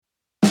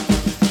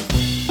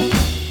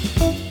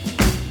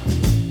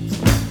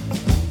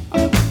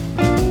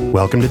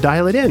Welcome to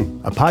Dial It In,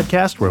 a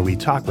podcast where we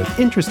talk with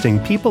interesting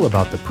people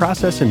about the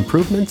process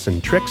improvements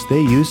and tricks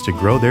they use to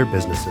grow their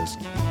businesses.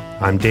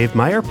 I'm Dave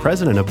Meyer,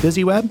 president of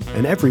BusyWeb,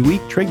 and every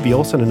week Trygve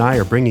Olsen and I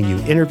are bringing you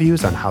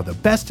interviews on how the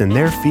best in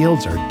their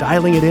fields are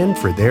dialing it in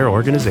for their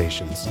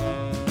organizations.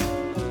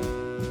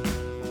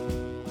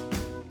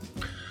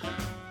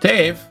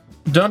 Dave,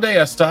 ¿dónde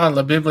está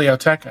la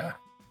biblioteca?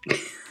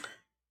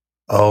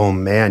 Oh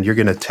man, you're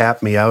going to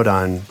tap me out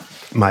on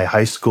my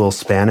high school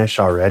Spanish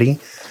already?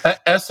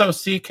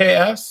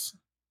 SOCKS?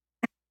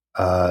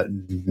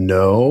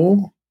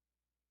 No.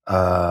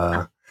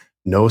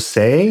 No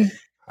sé?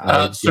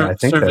 I think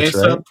that's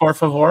cerveza, right. por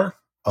favor.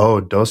 Oh,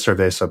 dos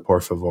cerveza,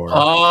 por favor.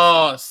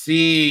 Oh,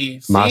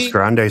 sí. Más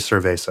grande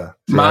cerveza.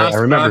 Más I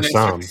remember grande.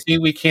 some. See,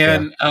 we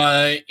can.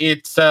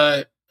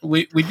 Yeah.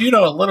 We do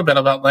know a little bit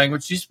about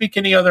language. Do you speak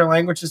any other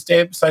languages,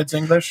 Dave, besides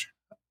English?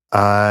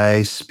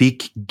 I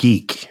speak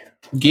geek.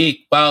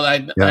 Geek. Well, I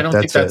don't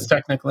think that's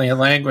technically a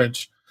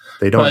language.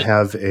 They don't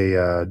have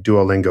a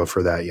Duolingo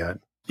for that yet.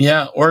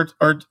 Yeah, or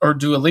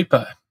Dua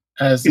Lipa,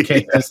 as the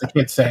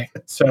kids say.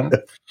 So.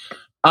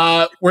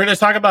 We're going to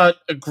talk about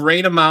a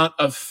great amount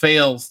of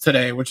fails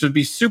today, which would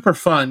be super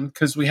fun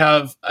because we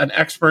have an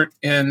expert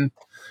in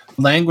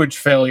language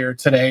failure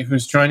today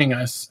who's joining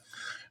us.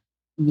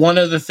 One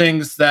of the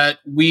things that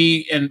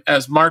we,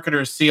 as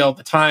marketers, see all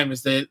the time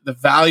is the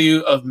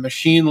value of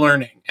machine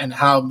learning and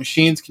how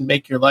machines can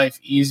make your life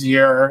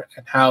easier,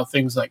 and how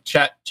things like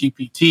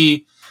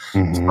ChatGPT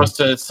is supposed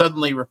to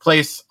suddenly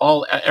replace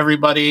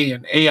everybody,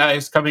 and AI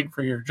is coming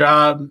for your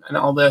job and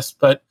all this.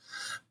 But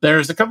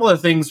there's a couple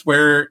of things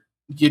where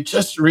you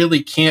just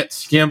really can't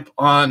skimp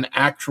on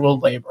actual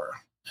labor.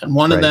 And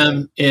one of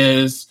them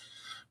is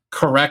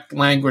correct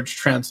language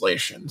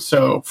translation.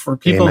 So for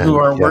people who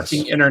are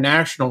working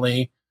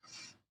internationally,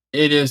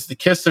 it is the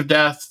kiss of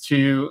death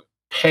to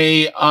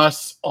pay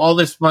us all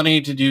this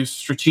money to do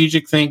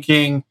strategic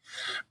thinking,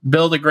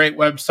 build a great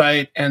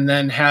website, and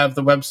then have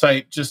the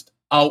website just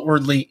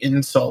outwardly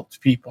insult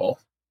people.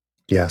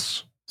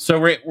 Yes. So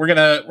we're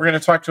gonna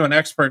talk to an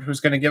expert who's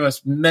going to give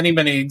us many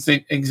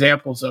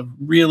examples of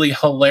really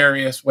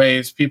hilarious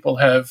ways people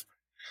have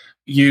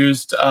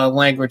used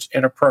language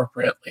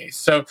inappropriately.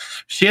 So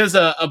she has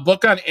a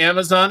book on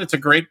Amazon. It's a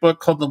great book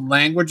called The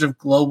Language of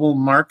Global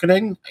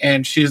Marketing,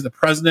 and she is the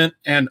president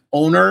and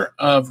owner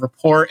of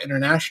Rapport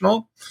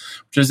International,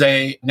 which is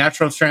a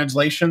natural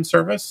translation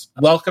service.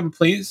 Welcome,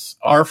 please,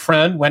 our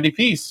friend Wendy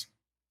Pease.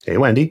 Hey,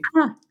 Wendy.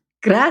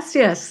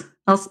 Gracias.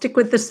 I'll stick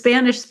with the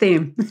Spanish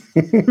theme.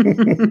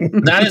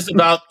 That is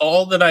about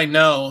all that I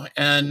know.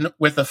 And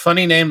with a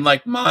funny name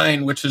like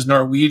mine, which is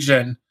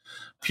Norwegian,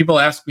 people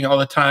ask me all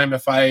the time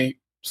if I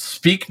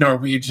speak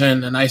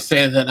Norwegian, and I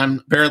say that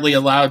I'm barely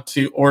allowed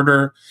to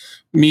order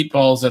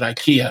meatballs at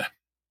IKEA.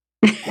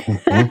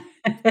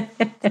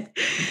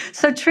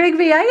 So,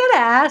 Trygve, I got to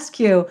ask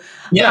you.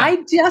 Yeah.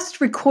 I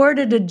just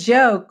recorded a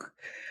joke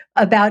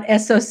about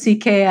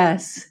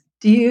SOCKS.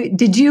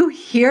 Did you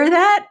hear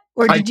that?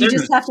 Or did you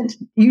just happen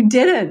to? You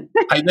didn't.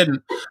 I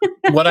didn't.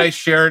 What I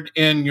shared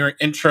in your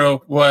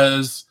intro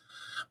was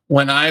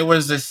when I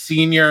was a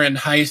senior in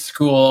high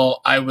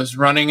school, I was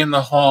running in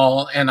the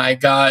hall and I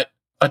got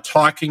a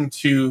talking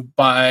to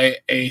by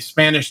a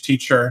Spanish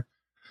teacher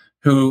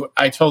who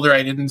I told her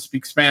I didn't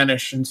speak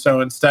Spanish. And so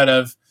instead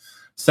of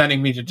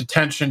sending me to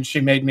detention,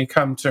 she made me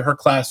come to her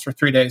class for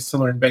 3 days to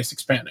learn basic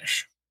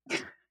Spanish.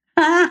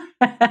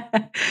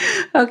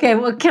 Okay,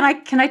 well, can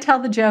I tell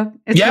the joke?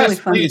 It's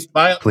yes, really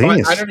funny.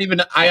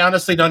 Please. I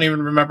honestly don't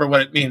even remember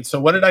what it means.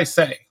 So what did I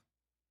say?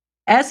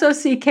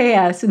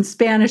 SOCKS in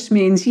Spanish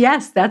means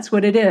yes, that's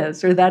what it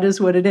is, or that is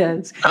what it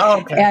is. Oh,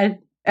 okay.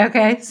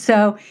 Okay,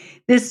 so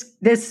this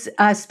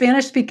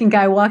Spanish-speaking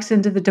guy walks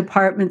into the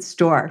department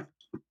store,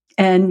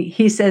 and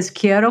he says,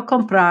 "Quiero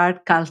comprar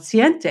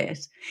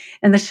calcientes."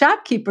 And the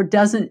shopkeeper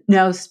doesn't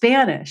know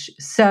Spanish.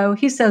 So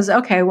he says,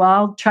 okay, well,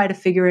 I'll try to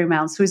figure him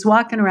out. So he's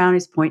walking around,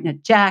 he's pointing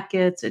at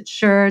jackets, at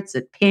shirts,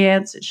 at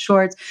pants, at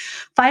shorts.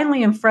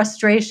 Finally, in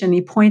frustration,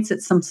 he points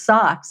at some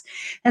socks.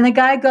 And the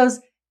guy goes,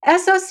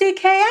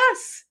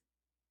 SOCKS.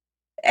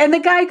 And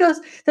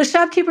the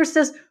shopkeeper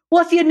says,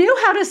 well, if you knew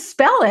how to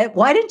spell it,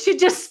 why didn't you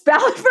just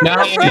spell it from the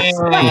first place?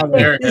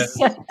 There it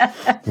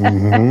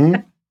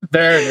is.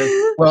 There it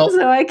is. Well,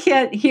 so I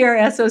can't hear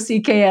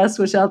SOCKS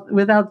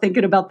without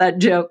thinking about that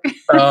joke.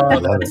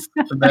 Oh,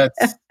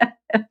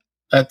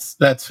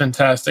 that's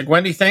fantastic.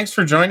 Wendy, thanks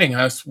for joining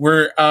us.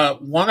 We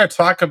want to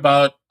talk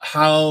about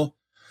how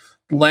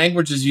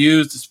language is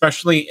used,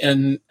 especially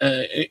in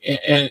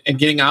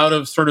getting out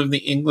of sort of the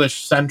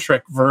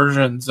English-centric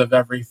versions of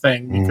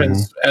everything.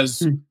 Because as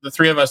the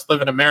three of us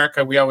live in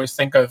America, we always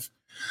think of,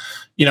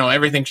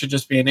 everything should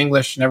just be in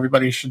English and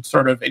everybody should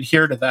sort of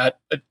adhere to that.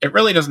 But it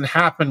really doesn't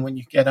happen when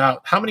you get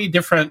out.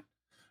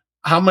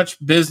 How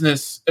much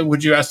business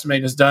would you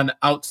estimate is done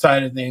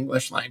outside of the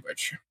English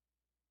language?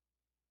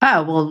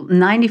 Oh, well,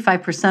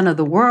 95% of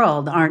the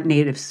world aren't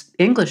native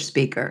English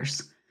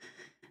speakers.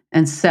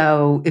 And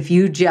so if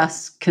you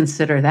just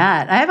consider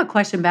that, I have a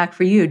question back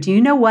for you. Do you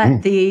know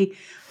what the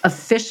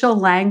official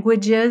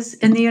language is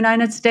in the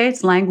United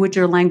States? Language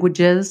or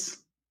languages?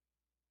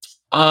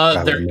 I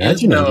would There is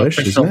imagine no English,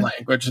 official isn't it?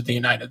 language of the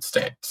United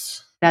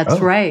States. That's Oh.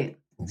 right.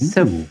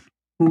 So,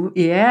 Ooh.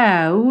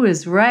 yeah, ooh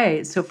is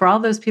right. So for all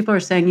those people who are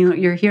saying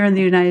you're here in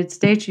the United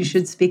States, you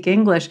should speak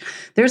English.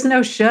 There's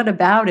no should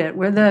about it.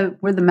 We're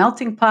the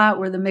melting pot.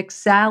 We're the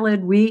mixed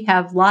salad. We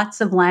have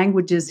lots of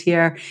languages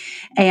here,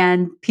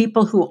 and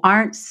people who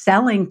aren't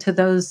selling to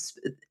those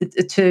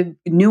to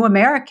new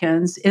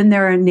Americans in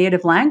their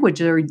native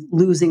language are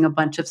losing a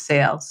bunch of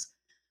sales.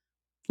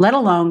 Let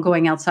alone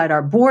going outside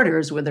our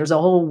borders where there's a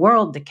whole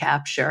world to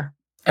capture.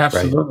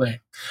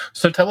 Absolutely.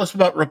 So tell us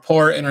about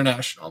Rapport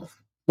International.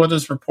 What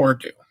does Rapport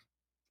do?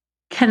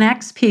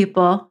 Connects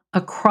people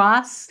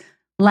across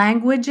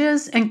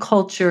languages and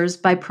cultures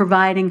by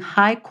providing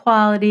high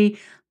quality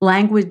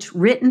language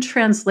written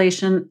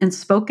translation and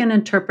spoken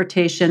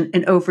interpretation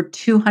in over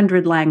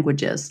 200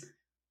 languages.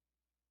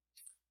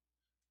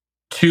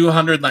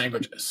 200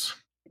 languages.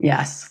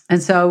 Yes.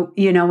 And so,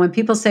 when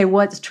people say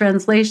what's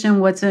translation,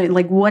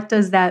 what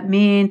does that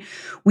mean?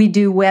 We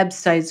do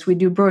websites, we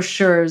do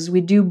brochures, we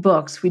do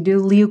books, we do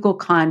legal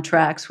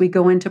contracts, we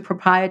go into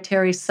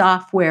proprietary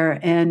software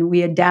and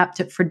we adapt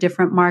it for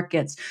different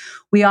markets.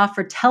 We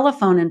offer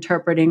telephone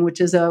interpreting,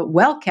 which is a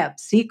well-kept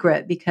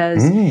secret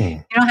because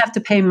you don't have to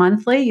pay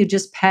monthly, you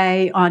just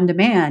pay on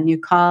demand. You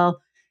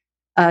call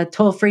a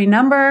toll-free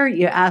number,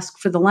 you ask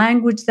for the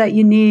language that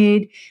you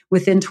need.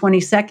 Within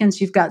 20 seconds,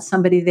 you've got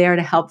somebody there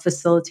to help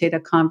facilitate a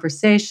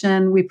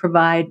conversation. We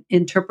provide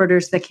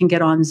interpreters that can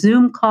get on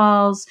Zoom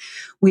calls.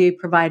 We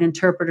provide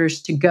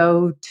interpreters to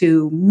go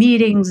to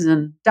meetings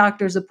and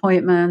doctor's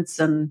appointments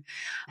and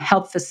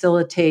help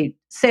facilitate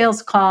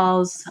sales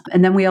calls.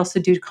 And then we also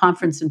do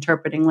conference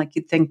interpreting, like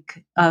you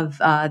think of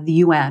the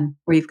UN,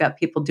 where you've got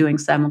people doing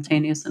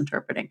simultaneous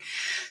interpreting.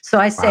 So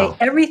I say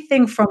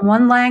everything from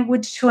one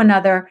language to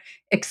another,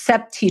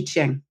 except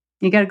teaching.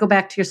 You got to go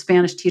back to your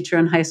Spanish teacher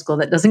in high school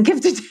that doesn't give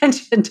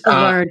attention to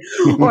learn,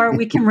 or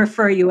we can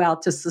refer you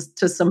out to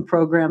some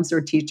programs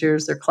or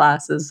teachers or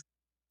classes.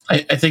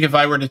 I think if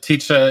I were to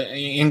teach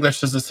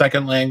English as a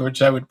second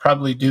language, I would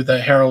probably do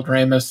the Harold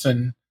Ramis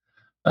and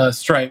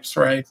Stripes,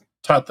 where I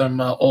taught them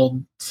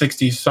old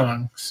 60s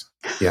songs.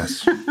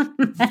 Yes.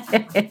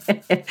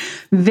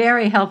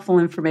 Very helpful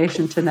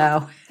information to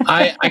know.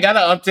 I got to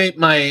update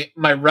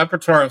my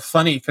repertoire of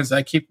funny because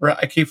I keep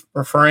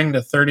referring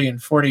to 30 and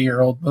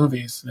 40-year-old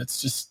movies, and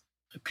it's just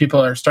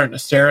people are starting to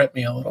stare at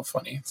me a little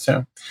funny.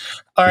 So,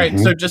 all right.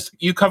 So just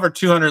you covered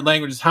 200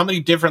 languages. How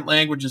many different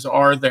languages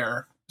are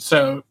there?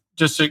 So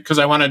just because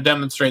I want to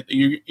demonstrate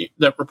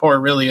that Rapport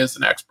really is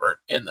an expert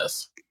in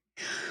this.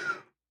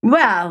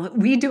 Well,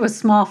 we do a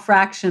small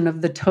fraction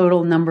of the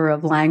total number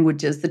of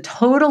languages. The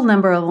total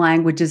number of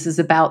languages is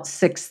about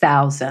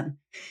 6,000.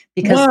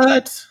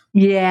 What?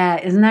 Yeah,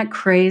 isn't that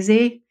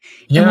crazy?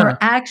 Yeah. And we're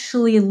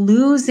actually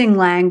losing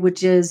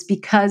languages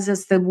because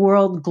as the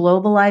world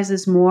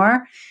globalizes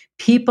more,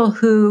 people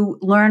who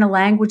learn a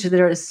language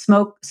that is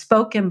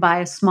spoken by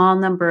a small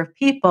number of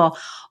people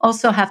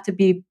also have to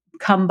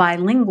become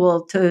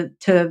bilingual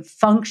to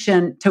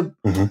function, to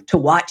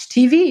watch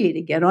TV,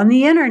 to get on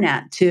the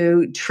internet,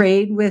 to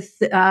trade with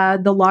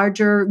the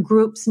larger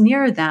groups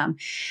near them.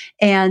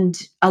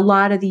 And a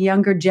lot of the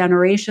younger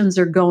generations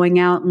are going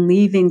out and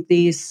leaving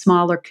these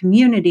smaller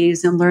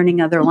communities and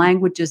learning other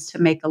languages to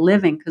make a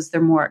living because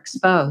they're more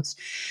exposed.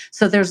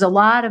 So there's a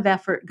lot of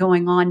effort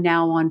going on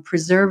now on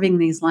preserving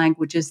these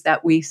languages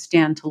that we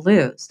stand to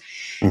lose.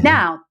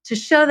 Now, to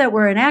show that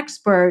we're an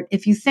expert,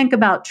 if you think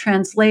about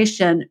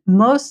translation,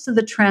 most of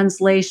the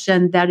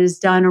translation that is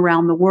done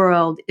around the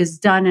world is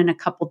done in a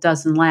couple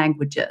dozen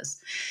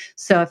languages.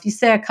 So if you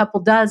say a couple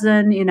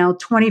dozen,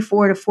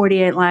 24 to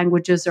 48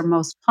 languages are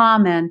most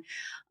common.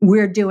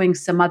 We're doing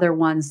some other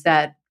ones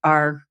that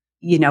are,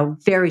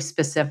 very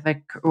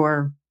specific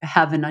or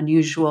have an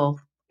unusual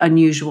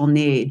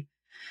need.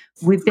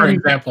 We've For been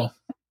example,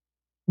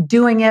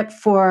 doing it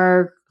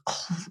for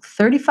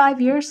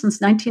 35 years, since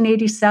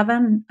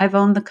 1987. I've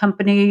owned the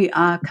company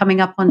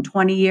coming up on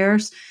 20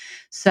 years.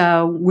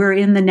 So we're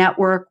in the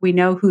network. We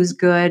know who's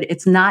good.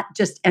 It's not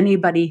just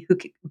anybody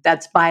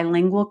that's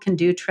bilingual can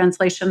do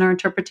translation or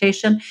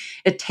interpretation.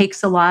 It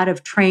takes a lot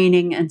of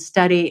training and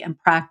study and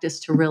practice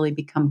to really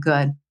become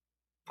good.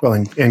 Well,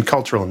 and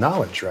cultural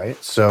knowledge,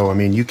 right? So, I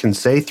mean, you can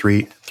say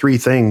three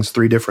things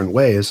 3 different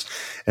ways,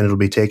 and it'll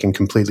be taken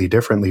completely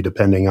differently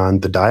depending on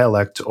the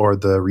dialect or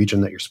the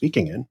region that you're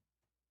speaking in.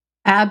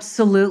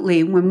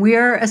 Absolutely. When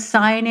we're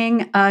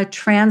assigning a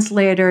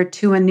translator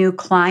to a new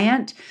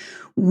client,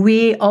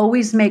 we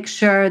always make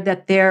sure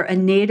that they're a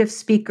native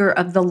speaker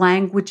of the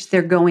language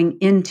they're going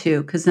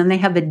into, because then they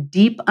have a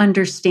deep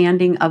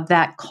understanding of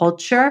that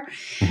culture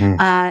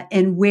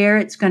and where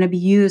it's going to be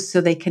used so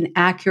they can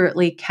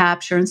accurately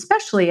capture. And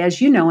especially,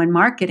 as you know, in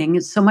marketing,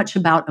 it's so much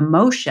about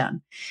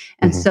emotion.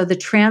 And so the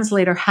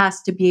translator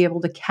has to be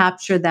able to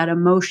capture that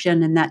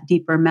emotion and that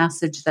deeper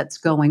message that's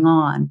going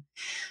on.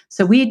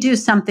 So we do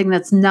something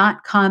that's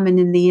not common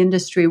in the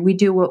industry. We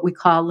do what we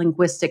call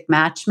linguistic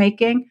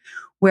matchmaking,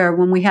 where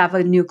when we have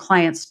a new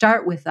client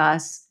start with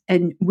us,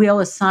 and we'll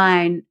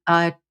assign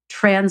a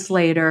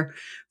translator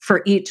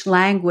for each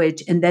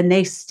language, and then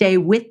they stay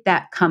with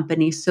that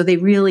company so they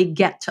really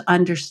get to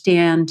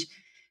understand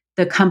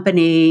the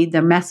company,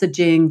 their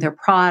messaging, their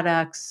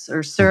products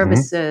or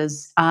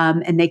services,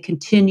 and they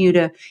continue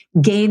to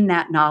gain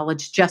that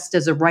knowledge just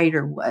as a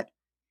writer would.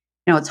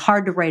 It's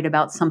hard to write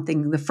about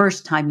something the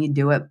first time you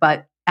do it,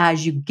 but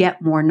as you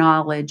get more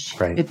knowledge,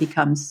 it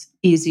becomes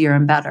easier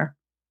and better.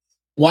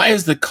 Why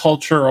is the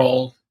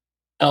cultural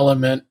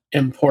element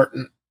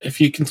important? If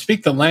you can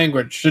speak the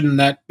language, shouldn't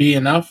that be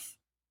enough?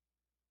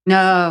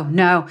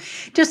 No.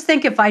 Just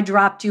think if I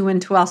dropped you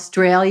into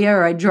Australia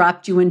or I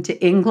dropped you into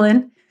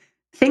England,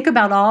 think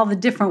about all the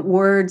different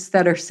words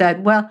that are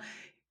said. Well,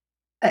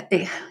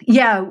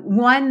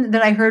 one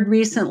that I heard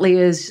recently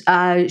is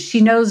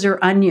she knows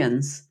her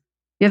onions.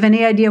 You have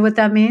any idea what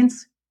that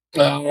means?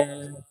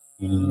 No.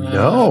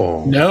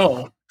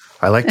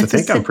 I like to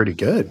think I'm pretty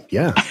good.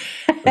 Yeah.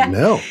 But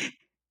no.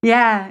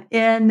 Yeah.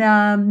 In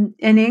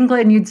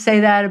England, you'd say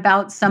that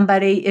about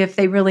somebody if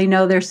they really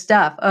know their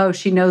stuff. Oh,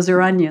 she knows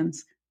her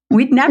onions.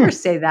 We'd never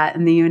say that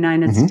in the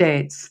United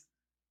States.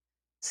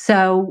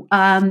 So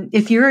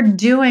if you're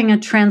doing a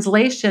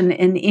translation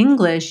in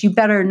English, you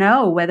better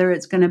know whether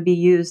it's going to be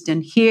used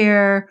in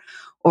here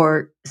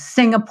or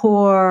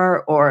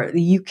Singapore or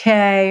the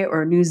UK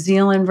or New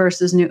Zealand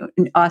versus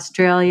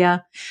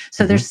Australia.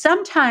 So there's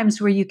some times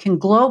where you can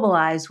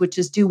globalize, which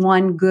is do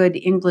one good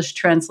English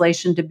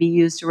translation to be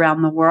used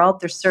around the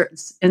world. There's certain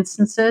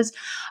instances.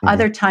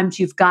 Other times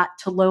you've got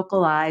to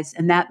localize,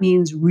 and that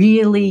means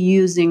really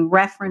using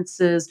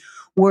references,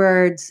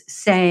 words,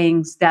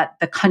 sayings that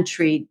the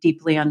country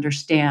deeply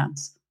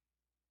understands.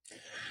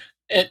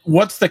 And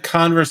what's the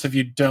converse if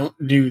you don't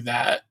do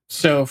that?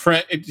 So,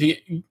 for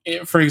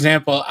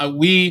example,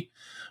 we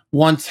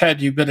once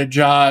had you bid a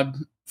job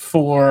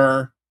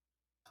for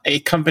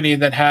a company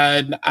that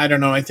had, I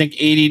don't know, I think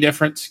 80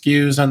 different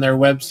SKUs on their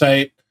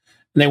website,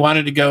 and they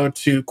wanted to go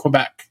to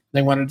Quebec.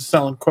 They wanted to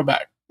sell in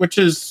Quebec, which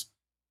is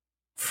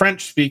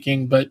French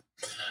speaking, but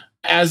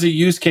as a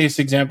use case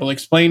example,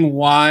 explain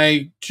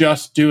why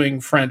just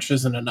doing French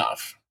isn't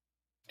enough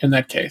in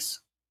that case.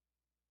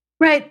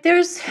 Right.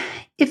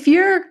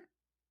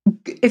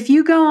 If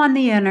you go on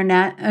the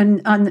internet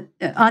and on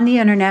the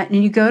internet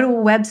and you go to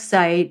a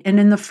website, and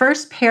in the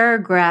first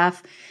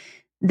paragraph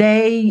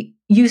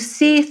you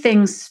see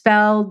things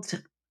spelled,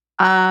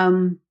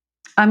 I'm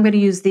going to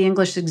use the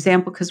English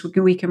example because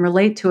we can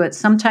relate to it.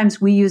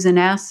 Sometimes we use an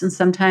S, and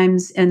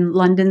sometimes in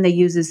London they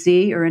use a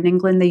Z, or in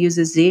England they use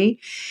a Z.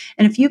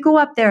 And if you go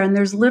up there and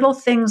there's little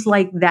things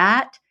like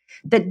that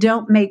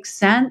don't make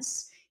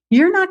sense,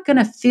 you're not going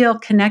to feel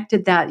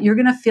connected. That you're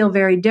going to feel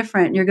very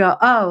different. You go,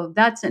 oh,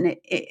 that's an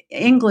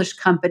English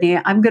company.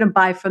 I'm going to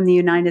buy from the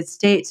United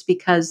States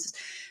because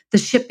the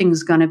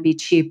shipping's going to be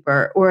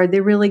cheaper, or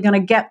they're really going to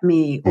get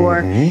me,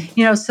 or,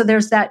 so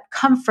there's that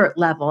comfort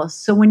level.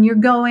 So when you're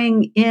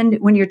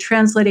when you're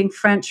translating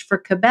French for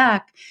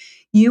Quebec,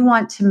 you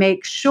want to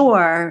make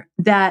sure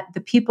that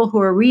the people who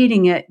are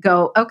reading it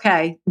go,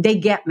 okay, they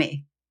get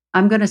me.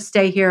 I'm going to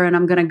stay here and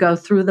I'm going to go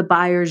through the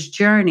buyer's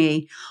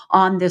journey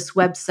on this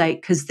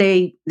website because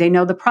they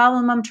know the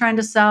problem I'm trying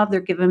to solve.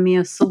 They're giving me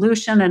a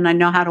solution and I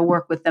know how to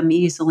work with them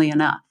easily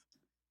enough.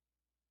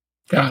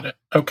 Got it.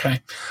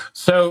 Okay.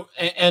 So,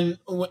 and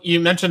you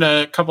mentioned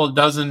a couple of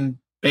dozen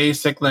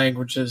basic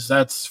languages.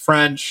 That's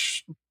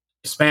French,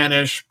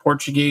 Spanish,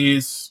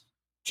 Portuguese,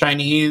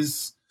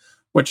 Chinese,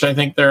 which I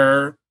think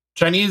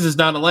Chinese is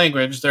not a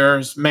language.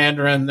 There's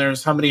Mandarin.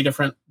 There's how many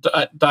different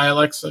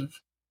dialects of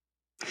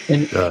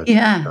So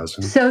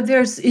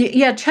Chinese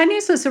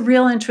is a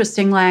real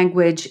interesting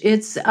language.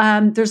 It's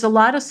there's a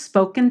lot of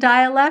spoken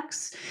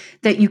dialects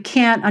that you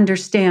can't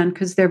understand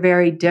because they're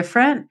very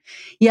different.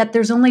 Yet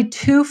there's only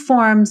two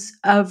forms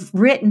of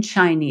written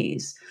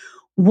Chinese.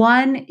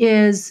 One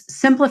is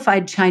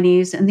simplified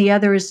Chinese and the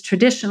other is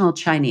traditional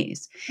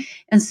Chinese.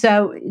 And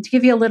so to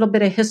give you a little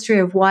bit of history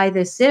of why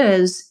this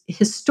is,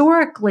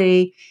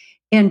 historically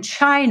in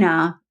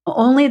China,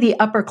 only the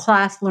upper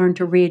class learned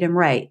to read and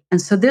write. And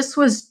so this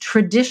was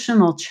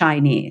traditional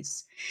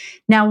Chinese.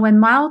 Now, when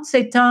Mao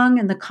Zedong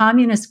and the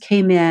communists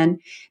came in,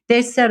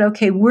 they said,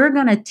 okay, we're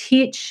going to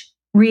teach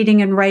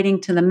reading and writing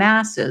to the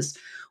masses.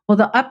 Well,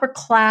 the upper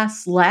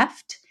class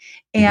left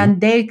and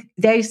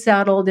they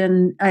settled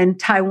in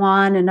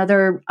Taiwan and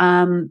other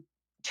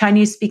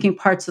Chinese-speaking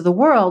parts of the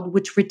world,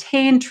 which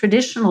retain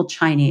traditional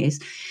Chinese.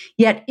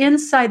 Yet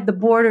inside the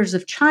borders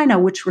of China,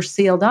 which were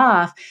sealed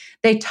off,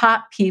 they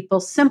taught people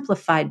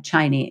simplified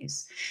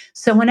Chinese.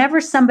 So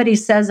whenever somebody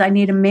says, I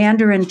need a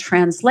Mandarin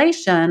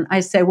translation, I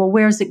say, well,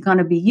 where's it going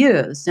to be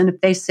used? And if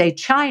they say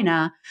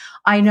China,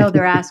 I know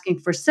they're asking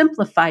for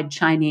simplified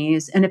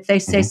Chinese. And if they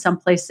say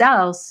someplace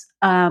else,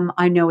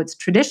 I know it's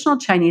traditional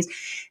Chinese,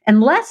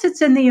 unless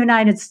it's in the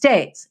United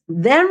States.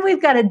 Then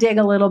we've got to dig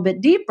a little bit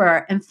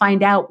deeper and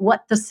find out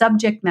what the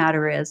subject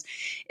matter is.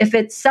 If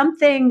it's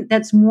something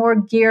that's more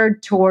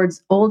geared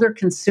towards older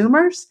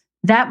consumers,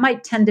 that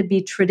might tend to be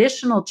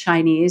traditional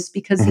Chinese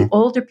because the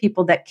older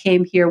people that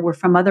came here were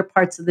from other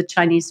parts of the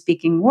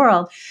Chinese-speaking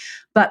world.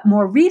 But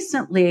more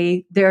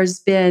recently, there's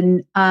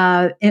been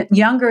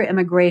younger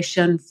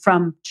immigration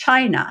from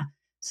China.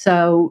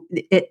 So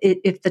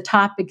if the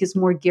topic is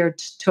more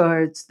geared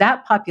towards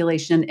that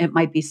population, it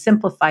might be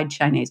simplified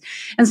Chinese.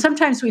 And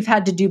sometimes we've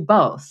had to do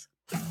both,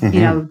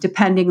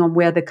 depending on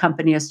where the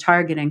company is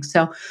targeting.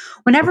 So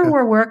whenever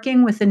we're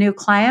working with a new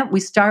client, we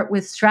start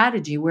with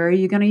strategy. Where are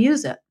you going to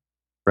use it?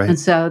 Right. And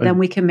so then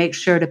we can make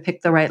sure to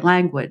pick the right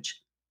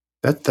language.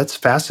 That's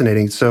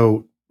fascinating.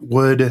 So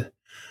would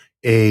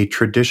a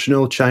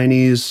traditional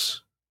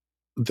Chinese,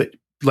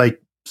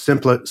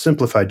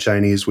 simplified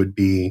Chinese would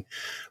be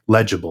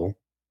legible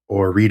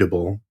or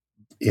readable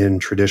in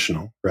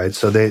traditional, right?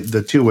 So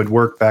the two would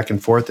work back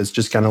and forth. It's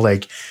just kind of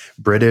like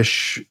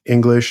British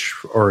English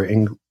or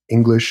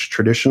English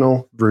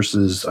traditional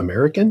versus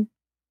American?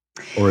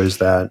 Or is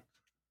that...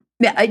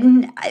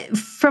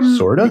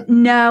 Sorta?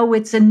 No,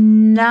 it's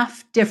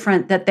enough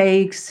different that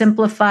they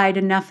simplified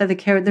enough of the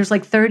characters. There's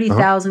like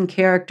 30,000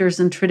 characters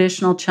in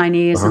traditional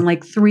Chinese and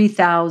like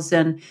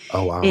 3,000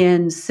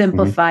 in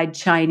simplified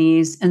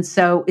Chinese. And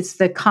so it's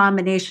the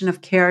combination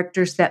of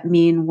characters that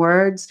mean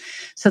words.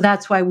 So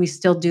that's why we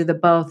still do the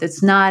both.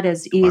 It's not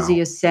as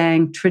easy as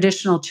saying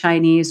traditional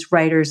Chinese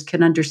writers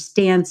can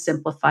understand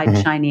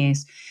simplified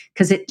Chinese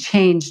because it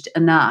changed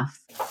enough.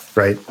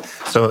 Right.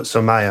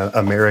 So my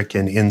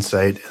American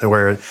insight,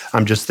 where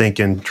I'm just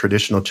thinking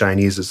traditional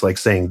Chinese is like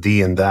saying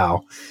thee and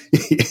thou,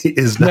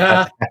 is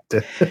not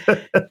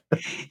active.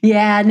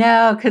 Yeah,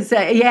 no, because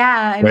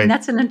I mean,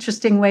 that's an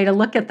interesting way to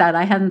look at that.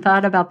 I hadn't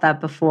thought about that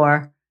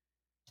before.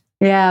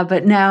 Yeah,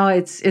 but now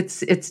it's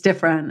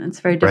different. It's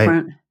very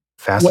different. Right.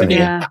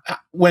 Fascinating.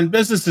 When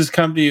businesses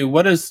come to you,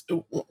 what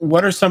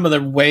are some of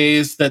the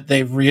ways that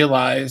they've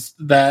realized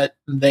that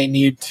they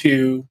need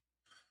to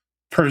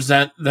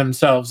present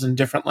themselves in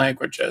different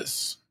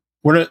languages?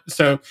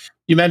 So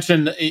you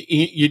mentioned,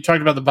 you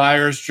talked about the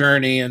buyer's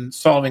journey and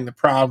solving the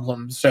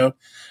problem. So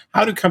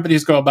how do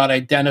companies go about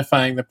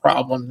identifying the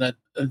problem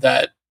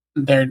that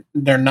they're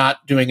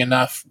not doing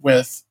enough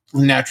with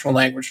natural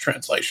language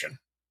translation?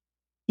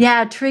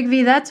 Yeah,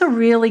 Trigvi, that's a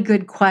really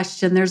good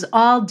question. There's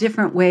all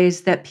different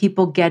ways that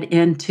people get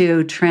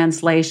into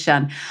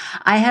translation.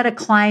 I had a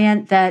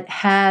client that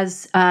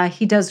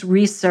he does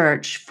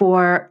research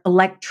for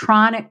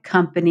electronic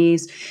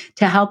companies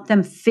to help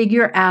them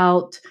figure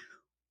out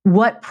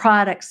what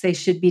products they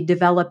should be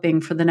developing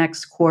for the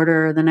next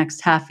quarter or the next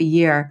half a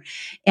year.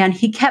 And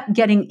he kept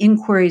getting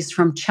inquiries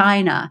from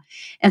China.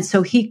 And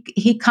so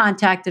he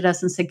contacted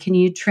us and said, can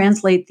you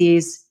translate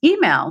these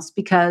emails?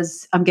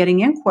 Because I'm getting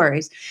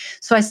inquiries.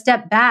 So I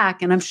stepped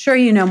back, and I'm sure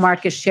you know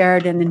Marcus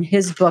Sheridan in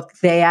his book,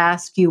 They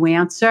Ask, You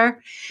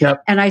Answer.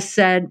 Yep. And I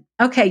said,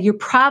 okay, you're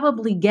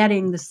probably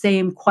getting the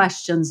same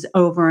questions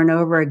over and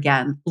over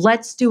again.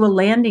 Let's do a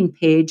landing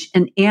page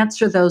and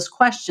answer those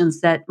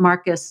questions that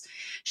Marcus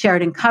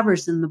Sheridan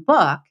covers in the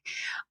book.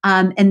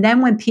 And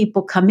then when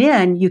people come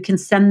in, you can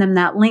send them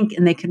that link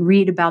and they can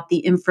read about the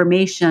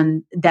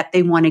information that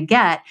they want to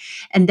get.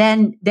 And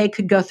then they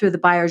could go through the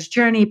buyer's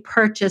journey,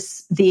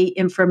 purchase the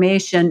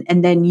information,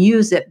 and then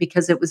use it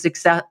because it was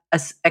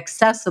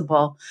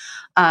accessible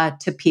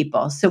to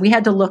people. So we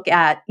had to look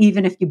at,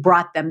 even if you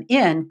brought them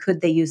in,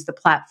 could they use the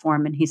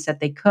platform? And he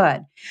said they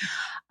could.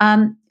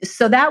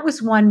 So that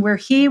was one where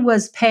he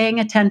was paying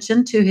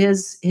attention to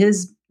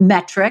his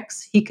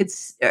metrics. He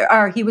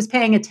was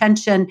paying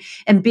attention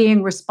and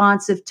being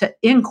responsive to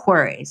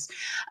inquiries.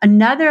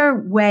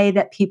 Another way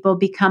that people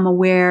become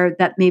aware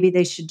that maybe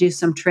they should do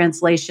some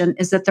translation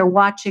is that they're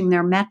watching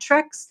their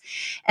metrics,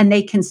 and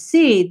they can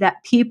see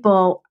that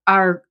people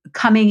are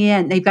coming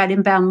in. They've got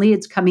inbound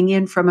leads coming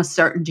in from a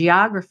certain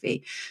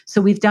geography. So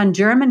we've done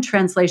German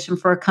translation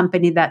for a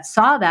company that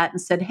saw that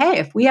and said, hey,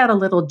 if we had a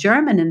little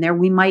German in there,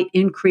 we might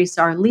increase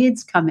our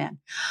leads come in.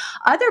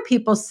 Other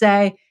people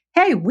say,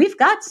 hey, we've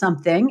got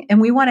something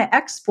and we want to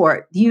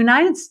export. The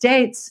United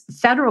States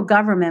federal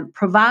government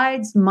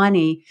provides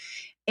money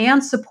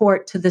and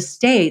support to the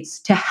states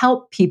to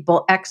help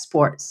people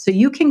export. So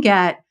you can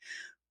get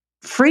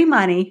free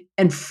money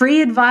and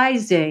free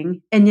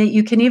advising, and yet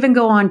you can even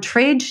go on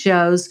trade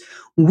shows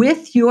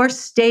with your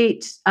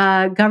state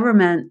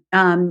government,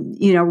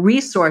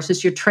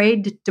 resources, your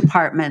trade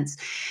departments,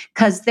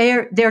 because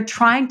they're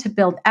trying to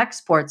build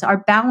exports. Our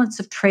balance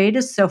of trade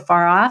is so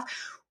far off.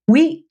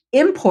 We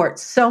import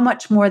so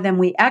much more than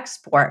we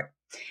export.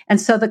 And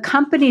so the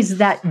companies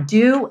that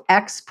do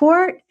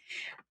export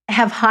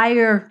have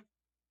higher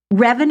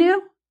revenue,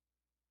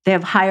 they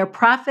have higher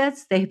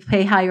profits, they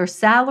pay higher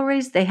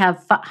salaries, they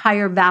have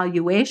higher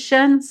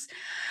valuations,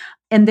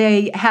 and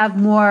they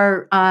have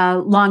more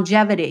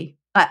longevity,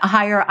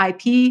 higher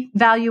IP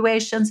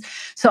valuations.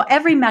 So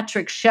every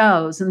metric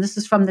shows, and this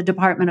is from the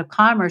Department of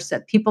Commerce,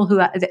 that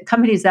that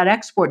companies that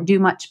export do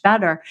much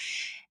better.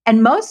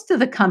 And most of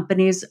the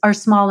companies are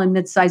small and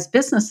mid-sized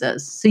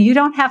businesses. So you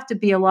don't have to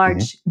be a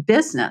large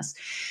business.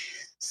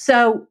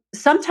 So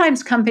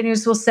sometimes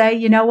companies will say,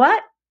 you know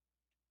what?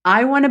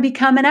 I want to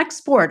become an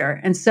exporter.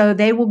 And so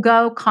they will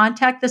go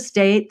contact the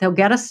state, they'll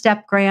get a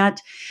STEP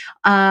grant,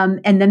 and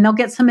then they'll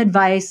get some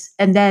advice.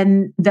 And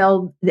then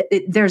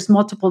there's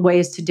multiple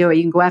ways to do it.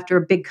 You can go after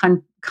a big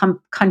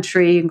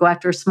country, you can go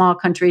after a small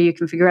country, you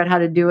can figure out how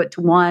to do it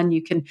to one.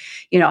 You can,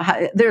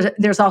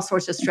 there's all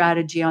sorts of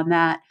strategy on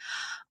that.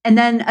 And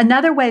then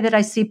another way that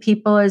I see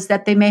people is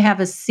that they may have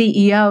a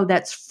CEO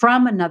that's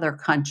from another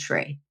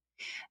country.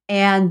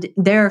 And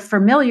they're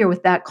familiar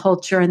with that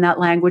culture and that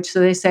language.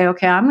 So they say,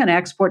 okay, I'm going to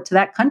export to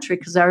that country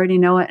because I already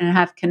know it and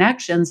have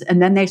connections.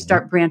 And then they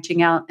start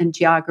branching out in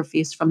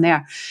geographies from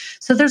there.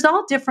 So there's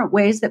all different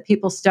ways that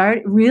people start.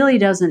 It really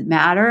doesn't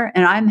matter.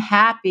 And I'm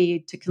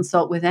happy to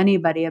consult with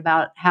anybody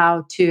about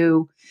how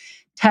to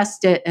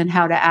test it and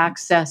how to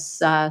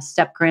access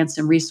STEP grants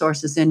and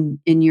resources in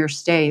your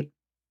state.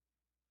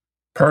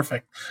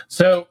 Perfect.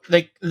 So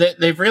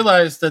they've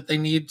realized that they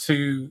need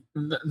to.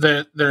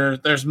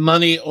 There's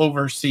money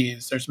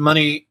overseas. There's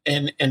money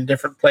in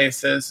different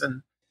places,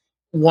 and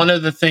one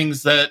of the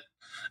things that,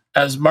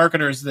 as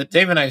marketers, that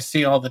Dave and I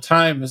see all the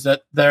time is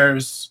that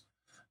there's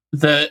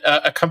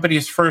a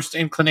company's first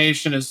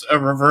inclination is a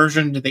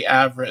reversion to the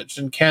average,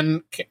 and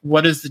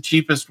what is the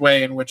cheapest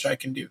way in which I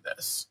can do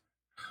this?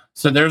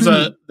 So there's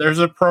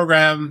a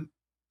program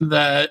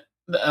that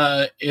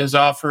is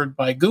offered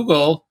by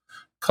Google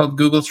called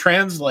Google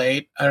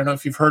Translate. I don't know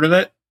if you've heard of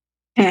it.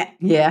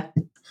 Yeah.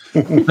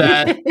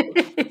 That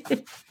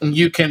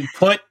you can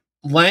put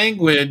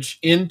language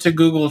into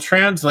Google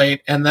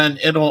Translate, and then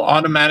it'll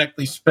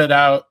automatically spit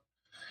out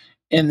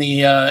in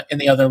the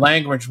other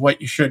language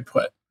what you should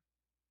put.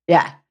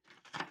 Yeah.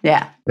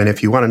 Yeah. And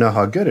if you want to know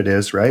how good it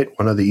is, right,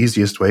 one of the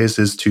easiest ways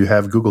is to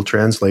have Google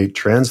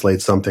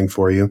translate something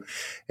for you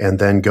and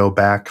then go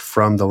back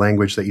from the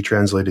language that you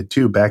translated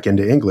to back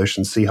into English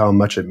and see how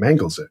much it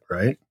mangles it,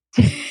 right?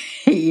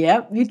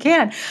 Yep, you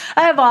can.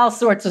 I have all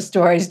sorts of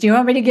stories. Do you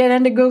want me to get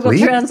into Google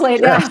Translate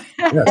now?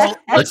 Yes.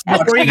 Let's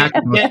before you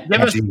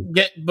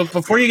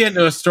get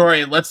into a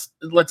story, let's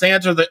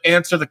answer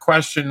the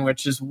question,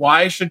 which is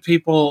why should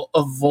people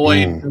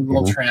avoid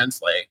Google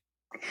Translate?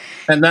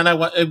 And then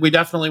we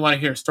definitely want to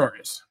hear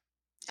stories.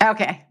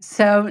 Okay,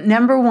 so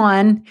number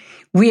one,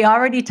 we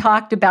already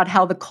talked about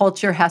how the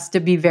culture has to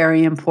be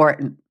very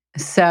important.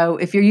 So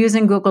if you're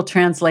using Google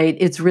Translate,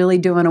 it's really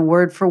doing a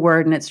word for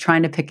word and it's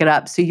trying to pick it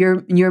up. So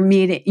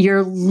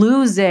you're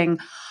losing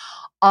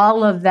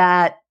all of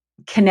that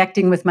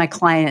connecting with my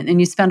client, and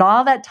you spend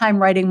all that time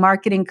writing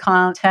marketing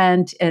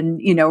content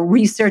and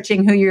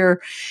researching who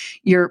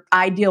your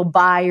ideal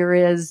buyer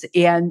is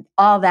and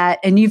all that,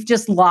 and you've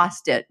just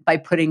lost it by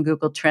putting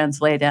Google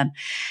Translate in.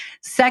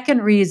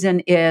 Second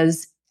reason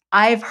is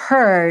I've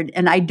heard,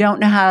 and I don't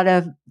know how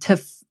to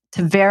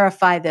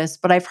verify this,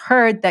 but I've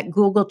heard that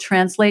Google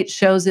Translate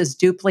shows as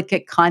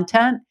duplicate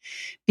content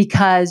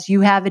because you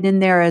have it in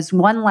there as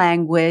one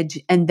language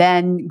and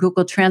then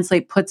Google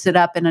Translate puts it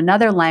up in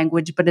another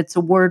language, but it's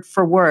a word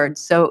for word.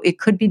 So it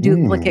could be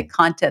duplicate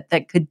content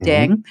that could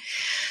ding.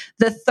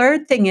 The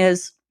third thing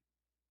is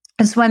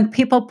when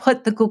people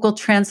put the Google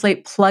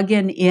Translate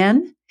plugin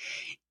in,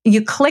 you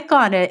click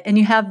on it and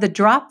you have the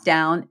drop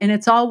down, and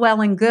it's all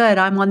well and good.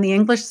 I'm on the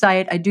English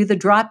site. I do the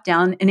drop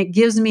down and it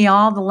gives me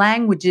all the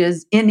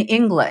languages in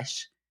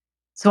English.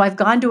 So I've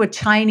gone to a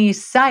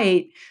Chinese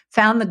site,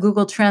 found the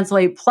Google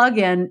Translate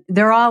plugin.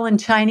 They're all in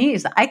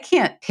Chinese. I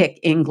can't pick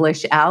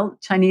English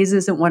out. Chinese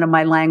isn't one of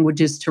my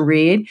languages to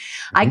read.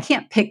 I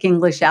can't pick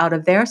English out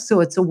of there. So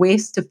it's a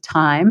waste of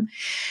time.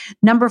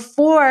 Number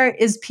 4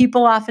 is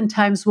people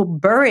oftentimes will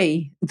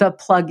bury the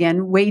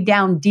plugin way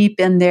down deep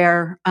in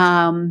their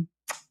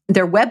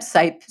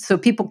website, so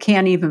people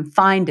can't even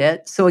find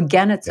it. So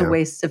again, it's a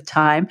waste of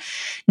time.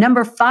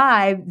 Number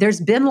 5, there's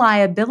been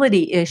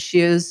liability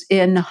issues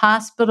in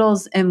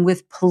hospitals and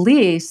with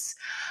police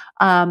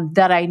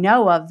that I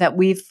know of, that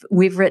we've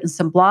written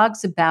some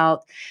blogs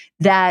about,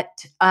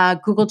 that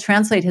Google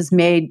Translate has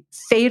made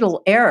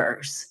fatal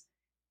errors.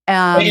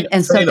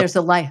 And so there's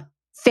a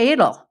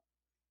fatal.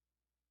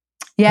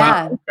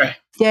 Yeah. Wow, okay.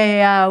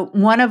 Yeah.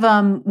 One of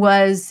them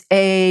was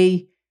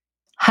a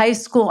high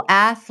school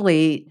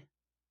athlete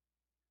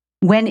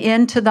went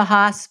into the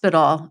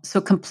hospital,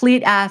 so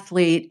complete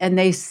athlete, and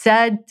they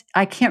said,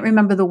 I can't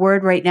remember the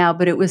word right now,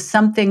 but it was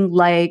something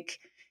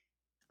like,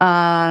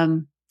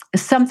 it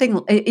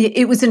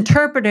was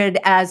interpreted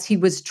as he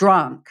was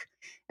drunk.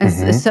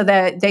 And so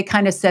that they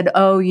kind of said,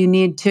 oh, you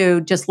need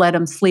to just let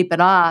him sleep it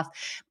off.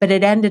 But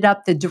it ended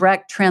up the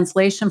direct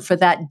translation for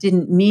that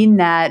didn't mean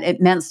that. It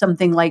meant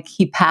something like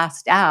he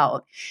passed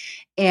out.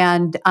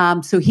 And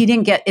so he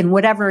didn't get, in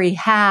whatever he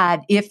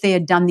had, if they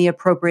had done the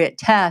appropriate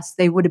tests,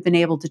 they would have been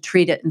able to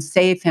treat it and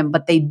save him.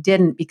 But they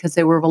didn't because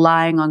they were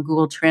relying on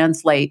Google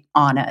Translate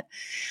on it.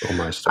 Oh,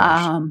 my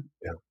stars.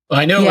 Well,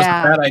 I knew it was a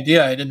bad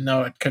idea. I didn't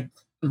know it could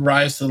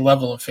rise to the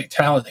level of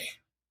fatality.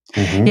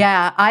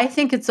 Yeah, I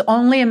think it's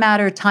only a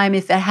matter of time,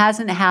 if it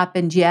hasn't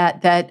happened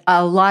yet, that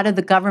a lot of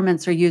the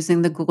governments are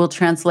using the Google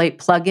Translate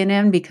plugin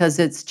in because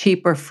it's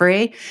cheap or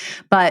free.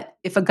 But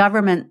if a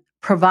government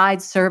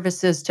provides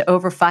services to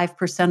over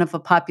 5% of a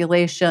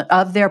population,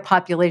 of their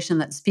population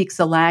that speaks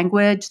a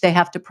language, they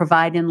have to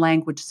provide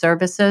in-language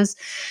services.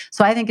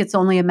 So I think it's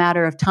only a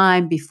matter of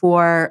time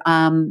before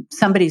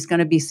somebody's going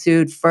to be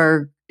sued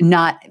for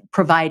not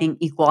providing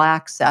equal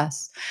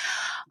access.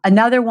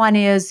 Another one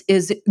is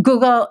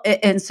Google,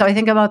 and so I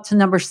think about to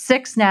number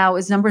 6 now.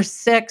 Number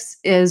 6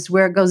 is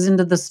where it goes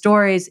into the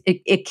stories.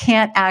 It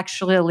can't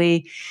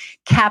actually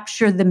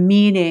capture the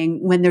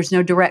meaning when there's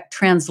no direct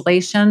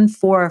translation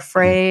for a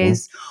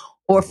phrase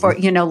or for,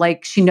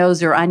 like she knows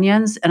her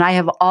onions. And I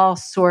have all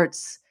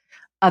sorts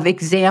of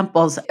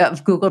examples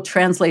of Google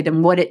Translate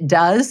and what it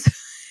does.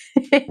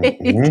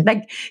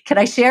 Can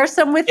I share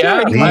some with you,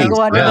 or do you want to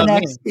go on to the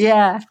next?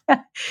 Yeah.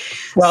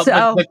 Well,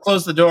 to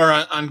close the door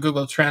on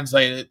Google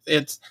Translate,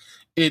 it's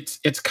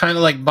kind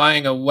of like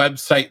buying a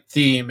website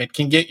theme. It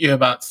can get you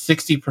about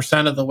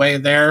 60% of the way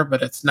there,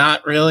 but it's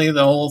not really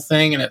the whole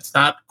thing, and it's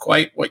not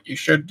quite what you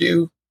should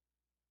do.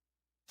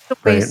 It's a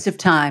waste of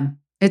time.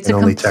 It's a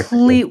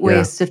complete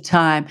waste of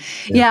time.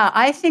 Yeah,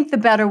 I think the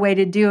better way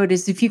to do it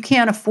is if you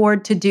can't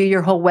afford to do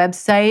your whole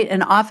website,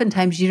 and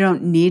oftentimes you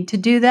don't need to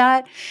do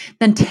that,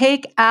 then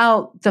take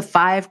out the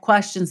 5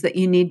 questions that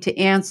you need to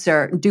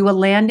answer. Do a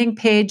landing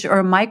page or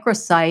a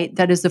microsite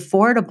that is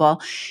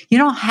affordable. You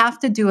don't have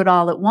to do it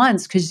all at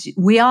once, because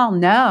we all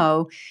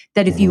know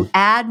that if you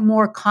add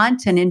more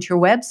content into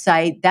your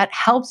website, that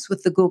helps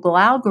with the Google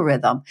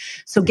algorithm.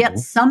 So get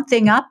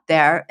something up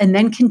there and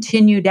then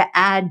continue to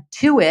add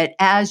to it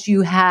as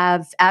you're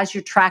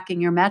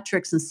tracking your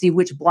metrics and see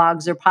which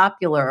blogs are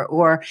popular,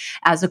 or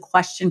as a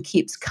question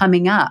keeps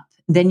coming up,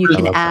 then you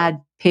can add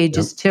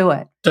pages to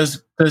it.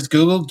 Does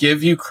Google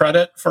give you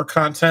credit for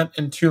content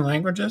in 2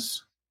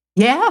 languages?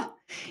 Yeah.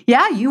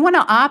 Yeah, you want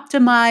to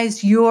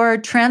optimize your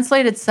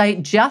translated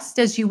site just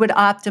as you would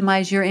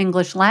optimize your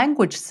English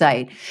language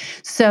site.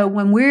 So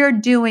when we're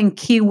doing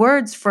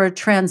keywords for a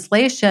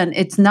translation,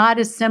 it's not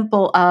as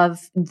simple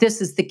of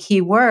this is the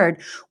keyword.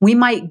 We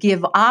might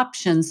give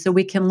options so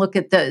we can look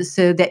at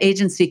so the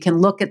agency can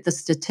look at the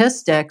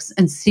statistics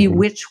and see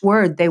which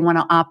word they want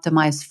to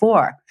optimize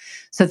for.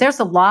 So there's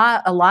a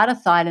lot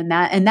of thought in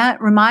that. And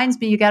that reminds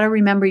me, you got to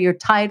remember your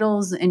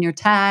titles and your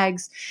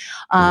tags,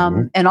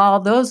 and all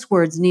those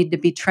words need to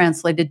be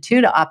translated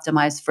to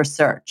optimize for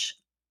search.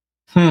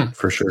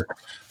 For sure.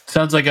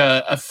 Sounds like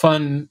a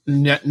fun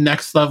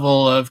next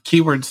level of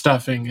keyword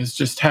stuffing is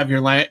just have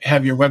your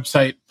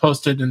website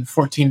posted in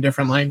 14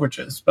 different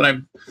languages. But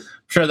I'm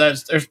sure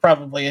there's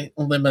probably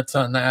limits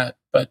on that.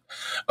 But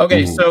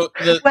okay, so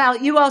well,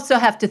 you also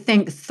have to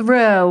think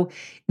through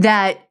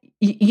that.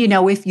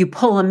 If you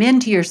pull them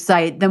into your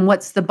site, then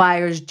what's the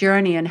buyer's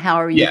journey and how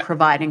are you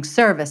providing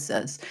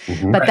services?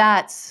 But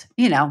that's,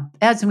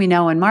 as we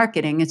know in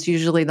marketing, it's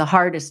usually the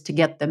hardest to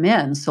get them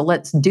in. So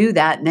let's do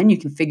that, and then you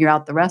can figure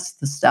out the rest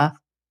of the stuff.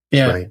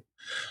 Yeah. Right.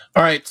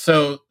 All right.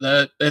 So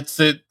it's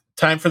it.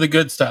 Time for the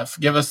good stuff.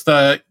 Give us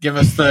the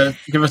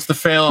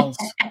fails.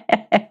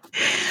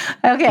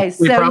 Okay.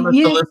 We promised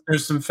the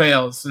listeners some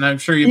fails, and I'm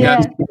sure you've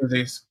got some of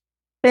these.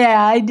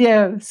 Yeah, I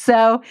do.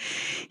 So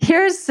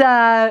here's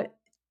an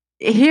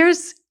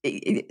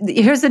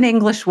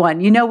English one.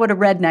 You know what a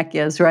redneck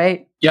is,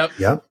 right? Yep.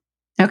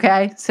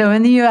 Okay. So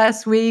in the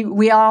U.S.,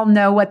 we all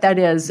know what that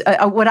is.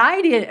 What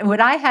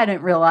I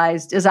hadn't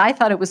realized is I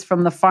thought it was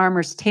from the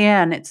farmer's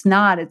tan. It's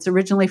not. It's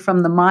originally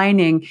from the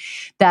mining,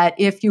 that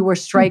if you were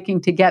striking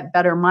to get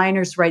better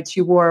miners' rights,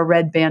 you wore a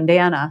red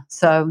bandana.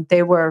 So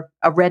they were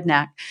a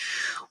redneck.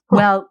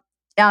 Well,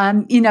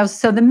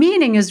 so the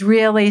meaning is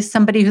really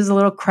somebody who's a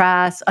little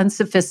crass,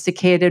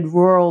 unsophisticated,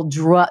 rural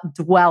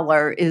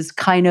dweller is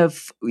kind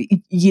of,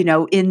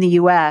 in the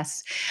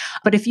U.S.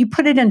 But if you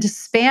put it into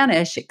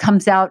Spanish, it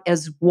comes out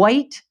as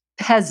white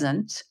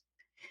peasant.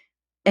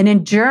 And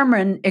in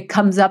German, it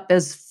comes up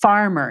as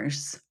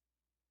farmers.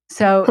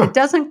 So it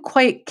doesn't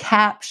quite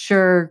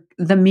capture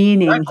the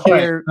meaning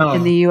here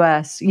in the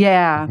U.S.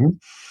 Yeah.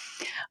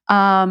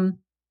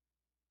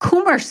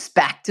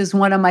 Kummerspect is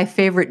one of my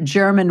favorite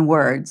German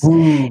words.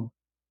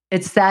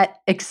 It's that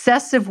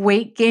excessive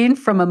weight gain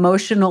from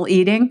emotional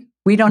eating.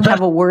 We don't have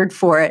a word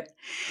for it.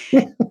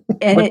 And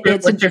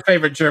what's your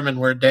favorite German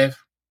word, Dave?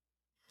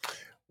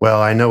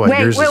 Well, I know what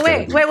yours is.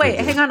 Wait.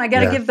 Hang on. I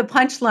got to give the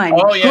punchline.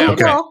 Oh,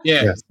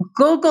 yeah.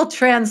 Google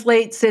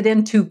translates it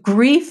into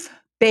grief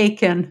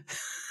bacon.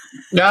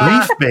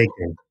 Grief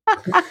bacon.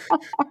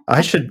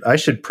 I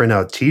should print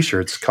out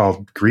T-shirts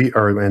called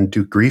and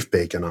do grief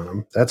bacon on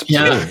them. That's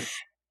brilliant.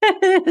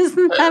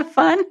 Isn't that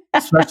fun?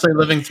 Especially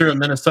living through a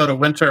Minnesota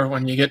winter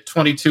when you get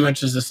 22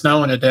 inches of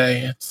snow in a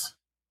day. It's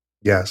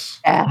yes.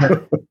 Yeah.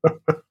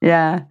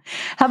 Yeah.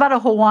 How about a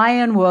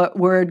Hawaiian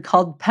word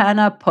called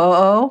pana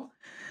po'o?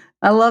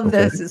 I love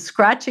this. It's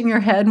scratching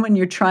your head when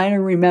you're trying to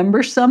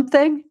remember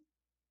something.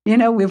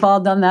 We've all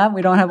done that.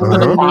 We don't have a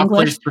word in awfully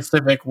English.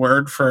 specific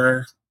word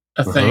for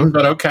a thing,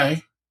 but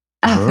okay.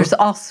 There's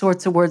all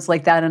sorts of words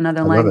like that in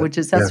other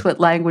languages. That's what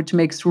language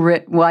makes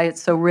why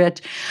it's so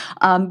rich.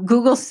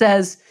 Google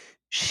says,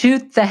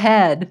 shoot the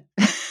head.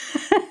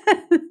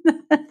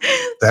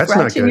 That's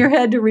scratching your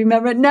head to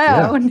remember.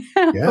 No.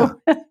 Yeah.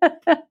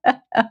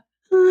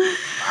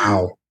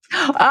 Wow.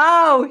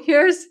 Oh,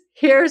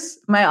 here's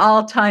my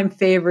all-time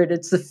favorite.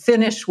 It's the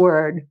Finnish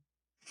word.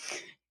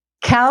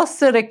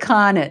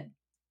 Kalsirikanet.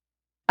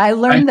 I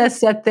learned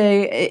this at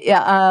the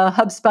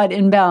HubSpot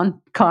Inbound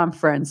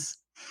conference.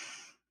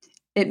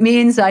 It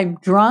means I'm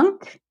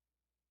drunk,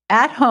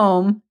 at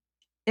home,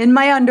 in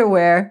my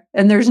underwear,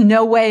 and there's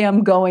no way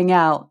I'm going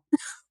out.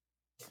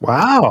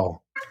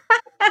 Wow.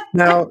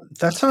 Now,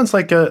 that sounds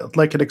like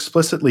an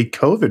explicitly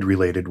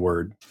COVID-related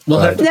word.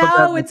 No,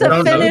 it's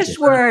a Finnish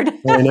word.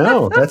 I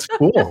know. That's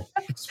cool.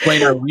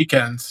 Explain our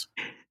weekends.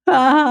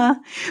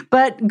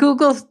 But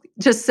Google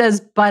just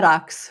says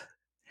buttocks.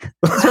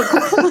 So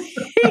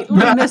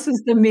completely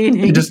misses the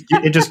meaning.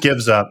 It just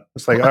gives up.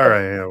 It's like, all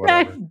right,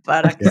 whatever.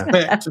 Buttocks.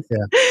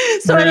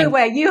 So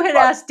anyway, you had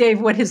asked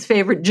Dave what his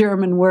favorite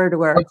German word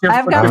were.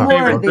 I've got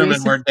more of these.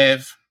 German word,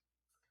 Dave.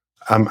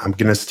 I'm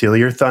going to steal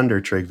your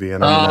thunder, Trigvi.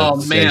 And I'm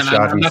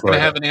not going to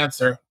have an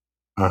answer.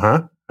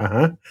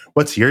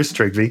 What's yours,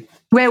 Trigvi?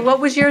 Wait,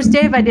 what was yours,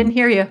 Dave? I didn't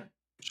hear you.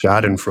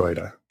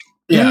 Schadenfreude.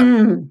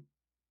 Yeah.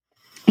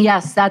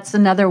 Yes, that's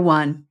another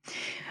one.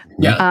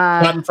 Yeah.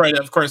 Schadenfreude,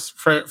 of course,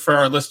 for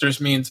our listeners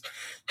means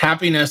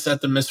happiness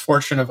at the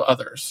misfortune of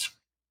others.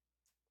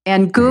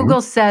 And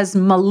Google says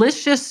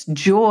malicious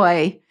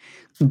joy,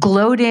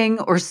 gloating,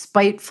 or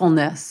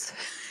spitefulness.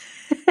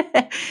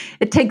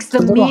 It takes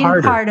the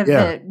mean part of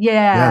it.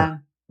 Yeah.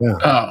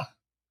 Oh,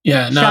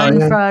 yeah. No,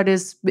 Schadenfreude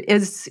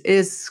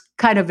is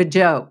kind of a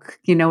joke.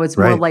 It's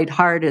more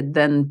lighthearted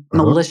than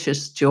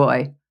malicious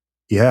joy.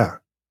 Yeah.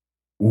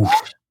 Oof.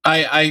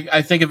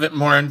 I think of it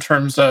more in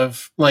terms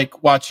of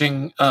like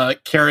watching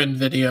Karen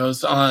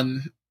videos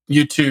on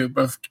YouTube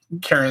of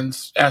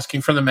Karen's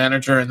asking for the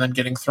manager and then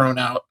getting thrown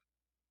out.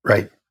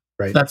 Right.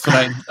 That's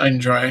what I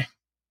enjoy.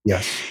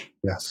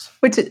 Yes.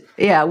 Which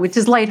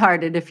is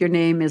lighthearted if your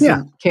name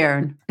isn't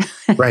Karen.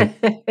 Right.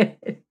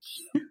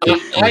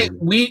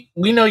 We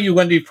know you,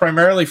 Wendy,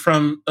 primarily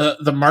from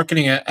the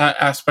marketing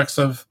aspects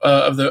of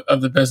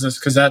the business,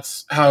 because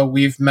that's how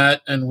we've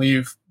met and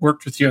we've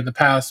worked with you in the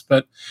past.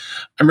 But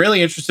I'm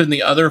really interested in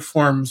the other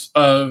forms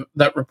of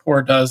that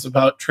rapport does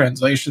about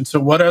translation. So,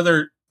 what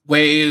other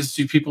ways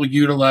do people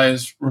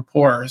utilize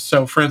rapport?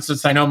 So, for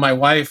instance, I know my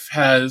wife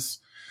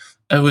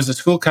who is a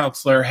school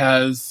counselor,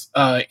 has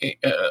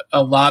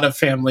a lot of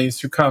families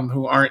who come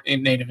who aren't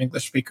native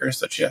English speakers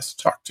that she has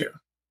to talk to.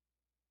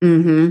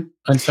 Mm-hmm.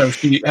 And so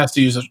she has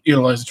to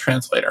utilize a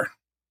translator.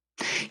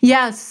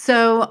 Yes.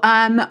 So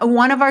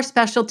one of our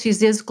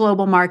specialties is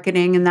global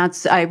marketing, and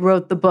I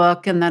wrote the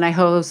book, and then I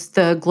host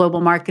the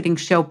Global Marketing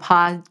Show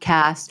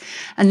podcast.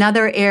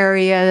 Another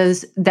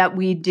areas that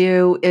we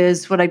do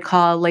is what I'd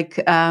call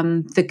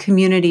the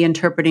community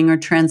interpreting or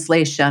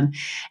translation,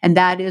 and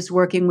that is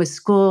working with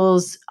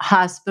schools,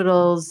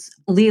 hospitals,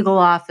 legal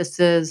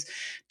offices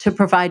to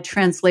provide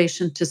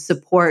translation to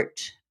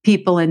support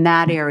people in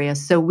that area.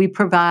 So we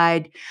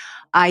provide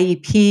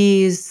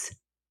IEPs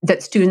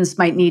that students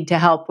might need to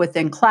help with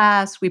in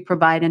class. We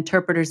provide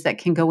interpreters that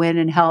can go in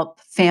and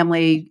help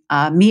family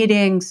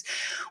meetings.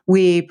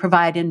 We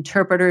provide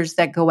interpreters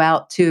that go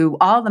out to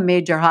all the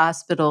major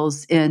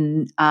hospitals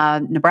in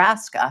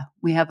Nebraska.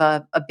 We have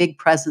a big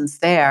presence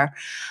there.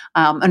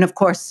 And of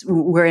course,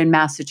 we're in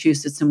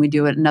Massachusetts and we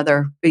do it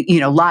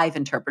live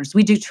interpreters.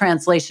 We do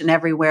translation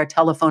everywhere,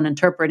 telephone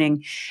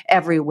interpreting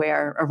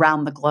everywhere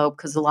around the globe,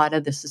 because a lot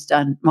of this is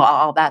done,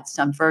 all that's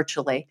done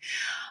virtually.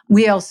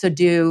 We also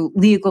do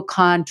legal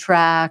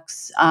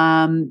contracts,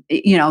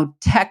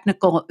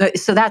 technical.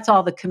 So that's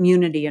all the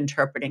community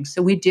interpreting.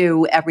 So we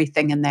do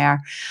everything in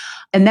there.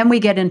 And then we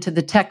get into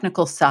the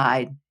technical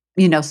side,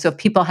 so if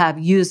people have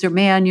user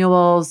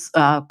manuals,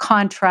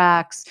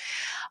 contracts,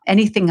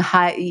 anything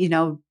high,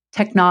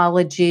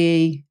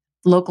 technology,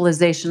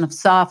 localization of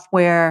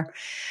software,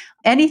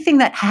 anything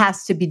that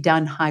has to be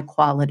done high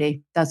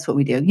quality. That's what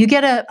we do. You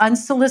get an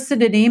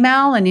unsolicited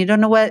email and you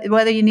don't know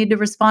whether you need to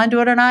respond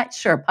to it or not.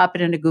 Sure, pop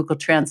it into Google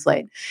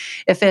Translate.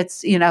 If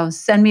it's,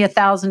 send me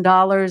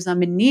 $1,000,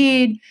 I'm in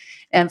need,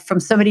 and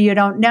from somebody you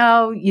don't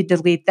know, you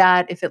delete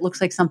that. If it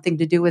looks like something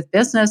to do with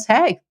business,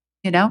 hey,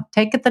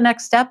 take it the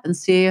next step and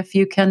see if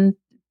you can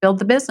build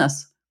the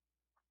business.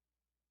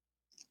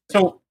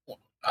 So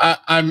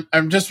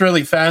I'm just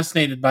really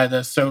fascinated by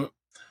this. So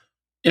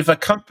if a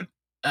company,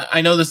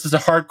 I know this is a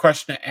hard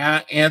question to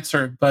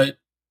answer, but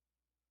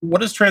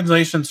what does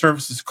translation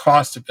services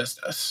cost a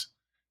business?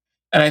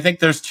 And I think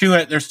there's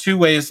two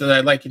ways that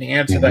I'd like you to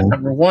answer that.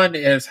 Number one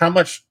is, how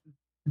much,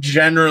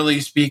 generally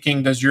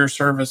speaking, does your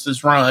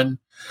services run?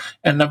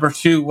 And number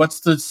two, what's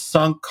the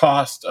sunk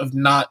cost of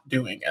not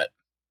doing it?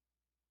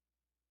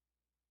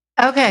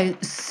 Okay,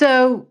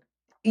 so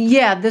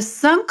yeah, the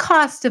sunk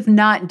cost of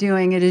not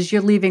doing it is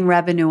you're leaving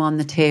revenue on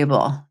the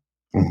table.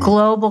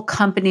 Global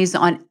companies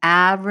on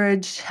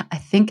average, I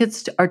think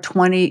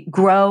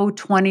grow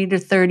 20 to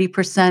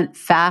 30%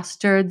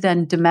 faster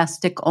than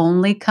domestic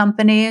only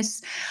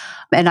companies.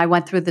 And I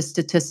went through the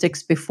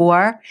statistics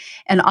before.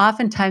 And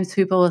oftentimes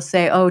people will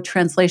say, oh,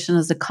 translation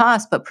is a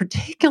cost. But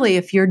particularly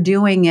if you're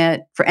doing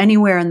it for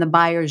anywhere in the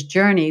buyer's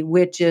journey,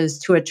 which is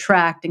to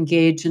attract,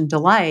 engage, and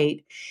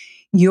delight,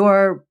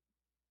 you're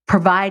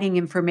providing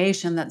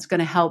information that's going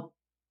to help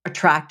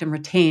attract and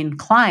retain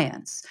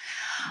clients.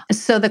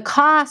 So the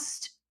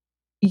cost,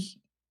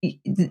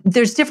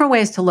 there's different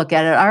ways to look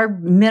at it. Our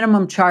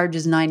minimum charge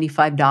is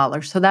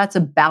 $95. So that's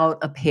about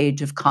a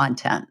page of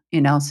content,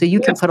 so you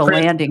can put a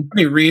landing.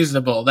 Pretty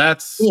reasonable.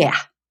 That's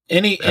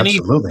any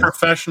Absolutely.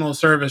 professional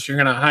service you're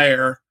going to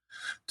hire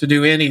to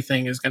do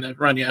anything is going to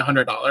run you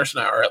 $100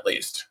 an hour at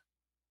least.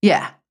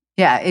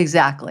 Yeah,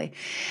 exactly.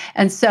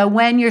 And so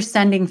when you're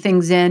sending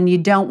things in, you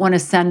don't want to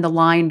send a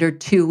line or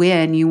two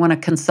in. You want to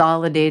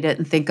consolidate it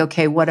and think,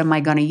 okay, what am I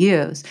going to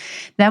use?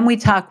 Then we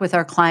talk with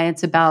our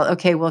clients about,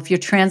 okay, well, if you're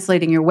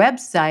translating your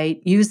website,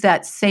 use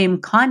that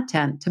same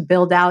content to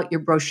build out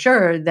your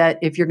brochure, that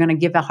if you're going to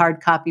give a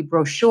hard copy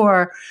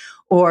brochure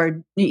or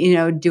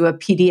do a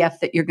PDF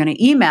that you're going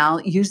to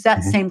email, use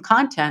that same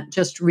content,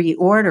 just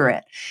reorder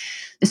it.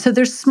 So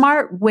there's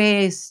smart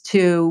ways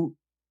to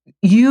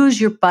use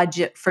your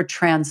budget for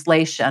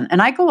translation.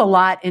 And I go a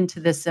lot into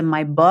this in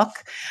my book.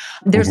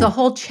 There's a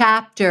whole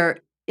chapter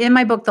in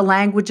my book, The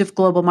Language of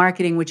Global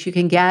Marketing, which you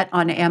can get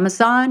on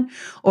Amazon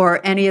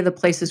or any of the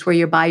places where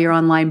you buy your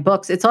online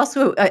books. I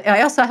also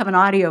have an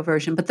audio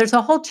version, but there's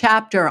a whole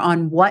chapter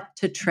on what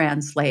to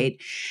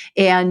translate.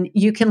 And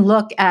you can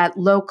look at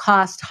low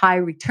cost, high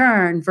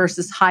return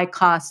versus high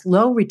cost,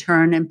 low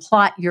return, and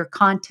plot your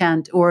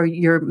content or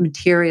your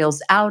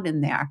materials out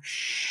in there.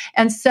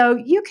 And so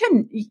you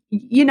can,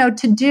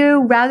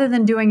 rather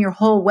than doing your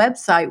whole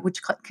website, which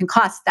can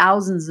cost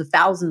thousands of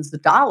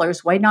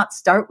dollars, why not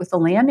start with a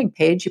landing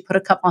page? You put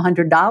a couple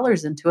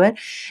 $100 into it,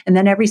 and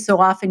then every so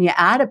often you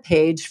add a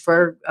page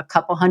for a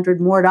couple $100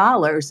 more,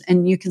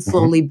 and you can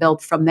slowly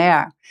build from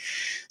there.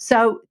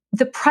 So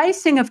the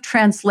pricing of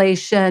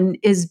translation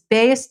is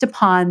based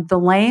upon the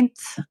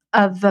length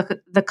of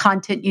the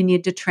content you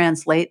need to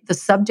translate, the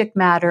subject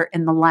matter,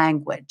 and the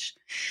language.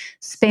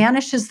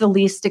 Spanish is the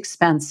least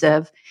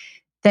expensive.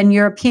 Then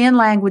European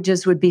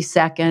languages would be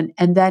second,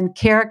 and then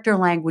character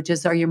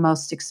languages are your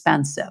most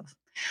expensive.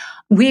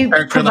 We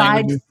character provide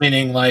languages,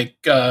 meaning like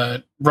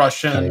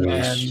Russian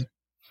Chinese.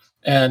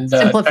 and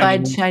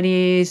simplified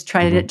Chinese,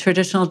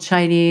 traditional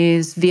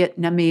Chinese,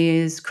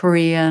 Vietnamese,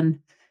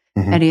 Korean,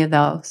 any of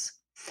those.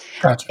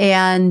 Gotcha.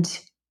 And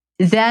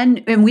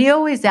we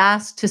always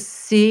ask to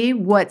see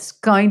what's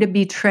going to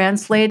be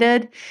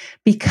translated,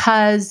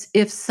 because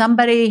if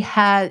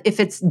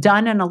it's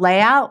done in a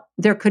layout,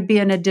 there could be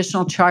an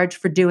additional charge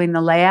for doing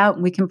the layout,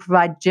 and we can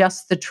provide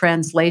just the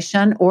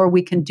translation, or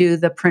we can do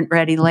the print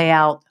ready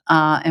layout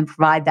and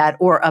provide that,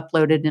 or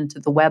upload it into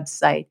the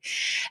website.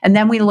 And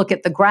then we look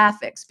at the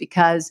graphics,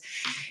 because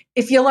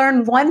if you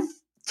learn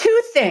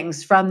two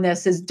things from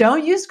this is,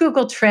 don't use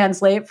Google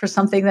Translate for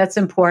something that's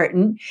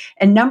important.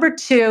 And number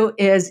two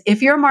is,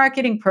 if you're a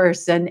marketing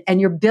person and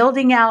you're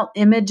building out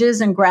images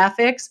and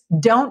graphics,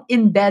 don't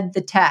embed the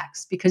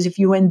text, because if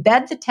you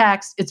embed the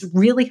text, it's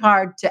really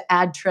hard to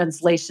add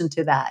translation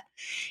to that.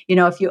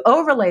 If you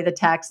overlay the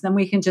text, then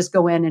we can just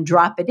go in and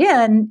drop it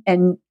in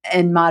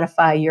and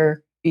modify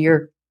your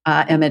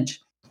image.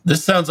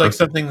 This sounds like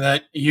something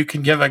that you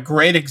can give a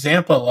great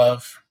example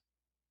of.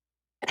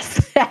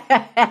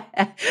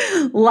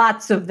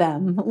 Lots of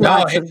them.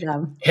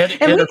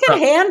 And we can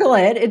handle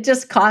it. It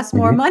just costs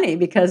more money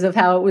because of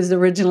how it was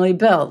originally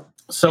built.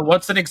 So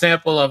what's an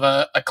example of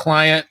a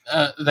client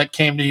that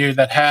came to you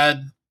that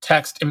had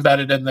text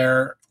embedded in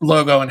their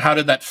logo, and how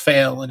did that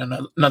fail in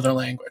another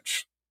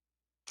language?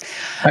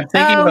 I'm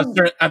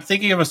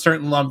thinking of a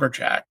certain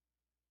lumberjack.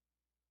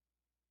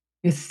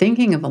 You're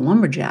thinking of a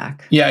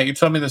lumberjack? Yeah, you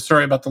told me the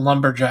story about the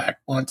lumberjack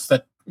once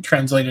that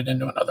translated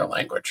into another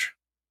language.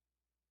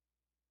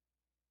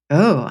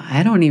 Oh,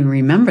 I don't even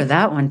remember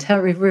that one.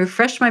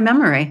 Refresh my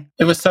memory.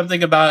 It was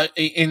something about,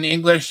 in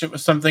English, it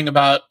was something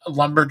about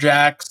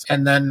lumberjacks.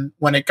 And then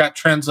when it got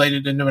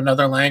translated into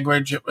another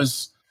language,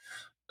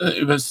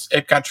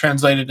 it got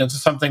translated into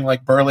something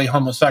like burly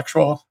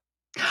homosexual.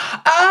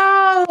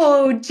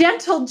 Oh,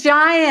 gentle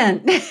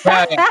giant.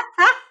 Yeah.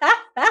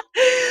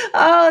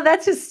 Oh,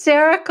 that's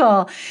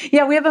hysterical.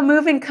 Yeah, we have a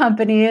moving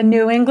company in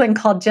New England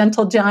called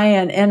Gentle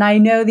Giant, and I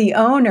know the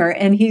owner,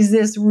 and he's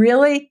this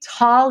really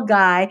tall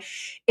guy,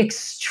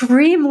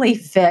 extremely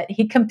fit.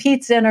 He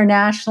competes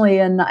internationally,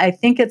 and I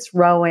think it's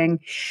rowing.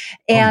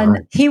 Oh my.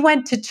 And he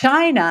went to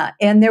China,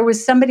 and there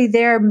was somebody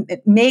there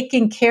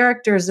making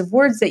characters of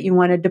words that you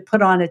wanted to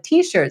put on a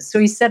T-shirt. So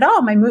he said,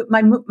 "Oh,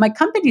 my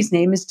company's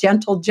name is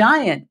Gentle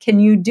Giant. Can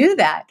you do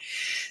that?"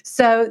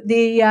 So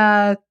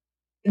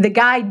the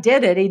guy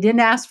did it. He didn't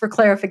ask for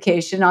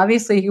clarification.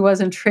 Obviously, he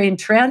wasn't a trained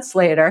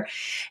translator.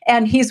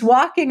 And he's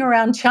walking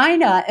around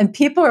China, and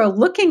people are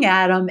looking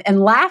at him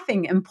and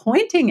laughing and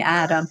pointing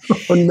at him.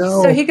 Oh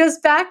no. So he goes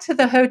back to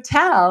the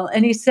hotel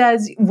and he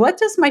says, "What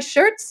does my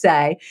shirt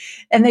say?"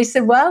 And they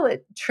said, "Well,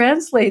 it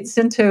translates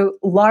into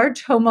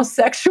large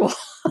homosexual."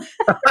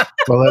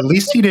 Well, at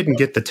least he didn't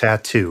get the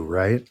tattoo,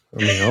 right?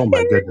 I mean, oh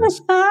my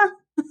goodness.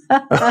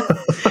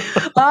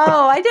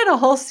 Oh, I did a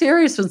whole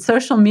series with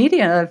social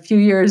media a few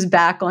years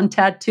back on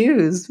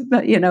tattoos,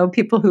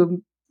 people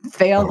who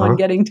failed on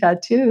getting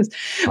tattoos.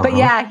 But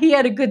yeah, he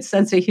had a good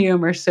sense of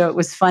humor, so it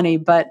was funny.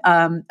 But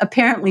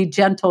apparently,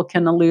 gentle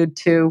can allude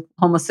to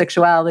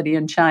homosexuality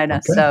in China.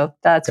 Okay. So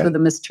that's where the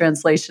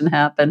mistranslation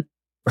happened.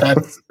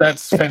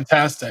 That's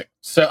fantastic.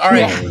 So, all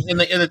right, in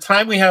the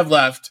time we have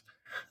left,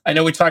 I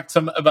know we talked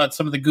about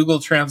some of the Google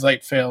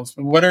Translate fails,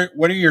 but what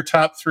are your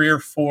top 3 or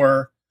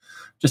 4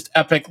 just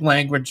epic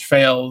language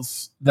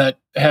fails that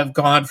have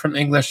gone from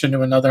English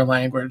into another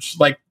language,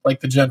 like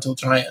the Gentle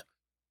Giant?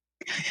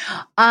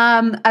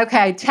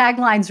 Okay,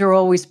 taglines are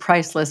always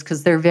priceless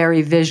because they're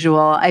very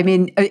visual. I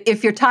mean,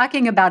 if you're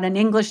talking about an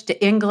English to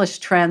English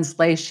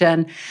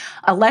translation,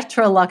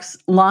 Electrolux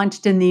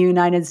launched in the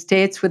United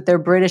States with their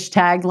British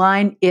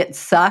tagline, "It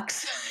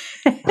sucks."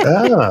 Maybe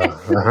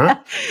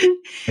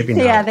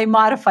Yeah, not. they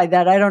modified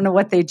that. I don't know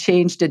what they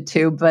changed it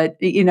to, but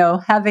you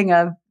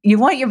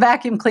want your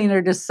vacuum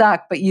cleaner to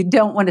suck, but you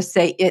don't want to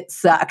say it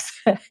sucks.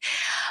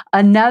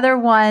 Another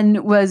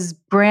one was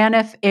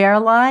Braniff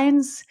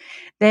Airlines.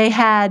 They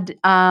had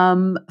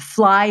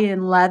fly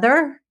in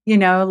leather,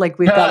 like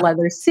we've got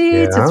leather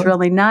seats. Yeah. It's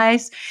really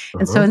nice.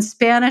 And so in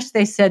Spanish,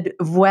 they said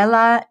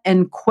vuela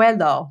en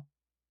cuello.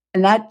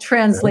 And that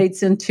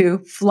translates into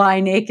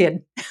fly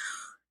naked.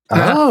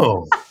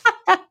 Oh.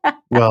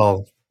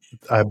 Well,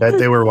 I bet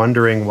they were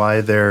wondering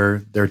why their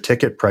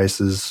ticket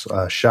prices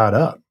shot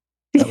up.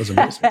 That was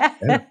amazing.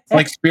 Yeah.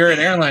 Like Spirit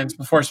Airlines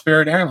before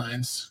Spirit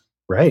Airlines.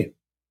 Right.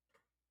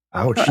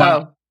 Ouch.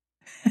 Oh.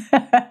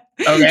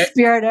 Okay.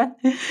 Spirit. All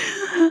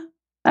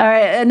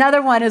right.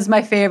 Another one is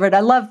my favorite.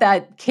 I love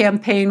that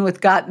campaign with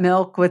Got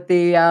Milk with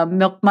the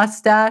milk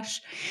mustache.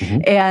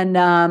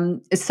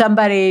 And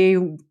somebody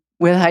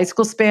with high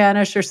school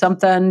Spanish or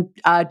something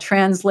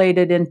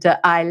translated into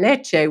 "ay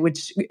leche,"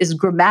 which is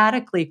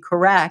grammatically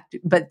correct,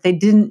 but they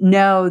didn't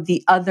know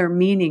the other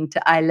meaning to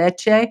 "ay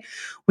leche,"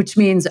 which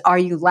means "are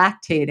you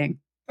lactating?"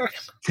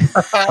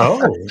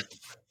 Oh.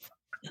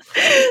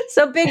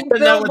 So big And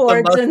then with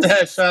billboards the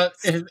mustache,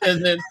 and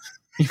then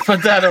you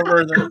put that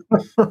over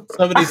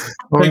somebody's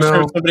picture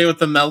of somebody with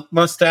the milk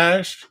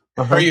mustache.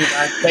 Are you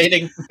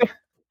lactating?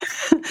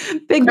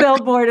 Big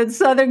billboard in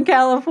Southern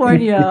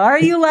California. "Are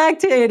you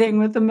lactating?"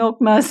 with the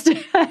milk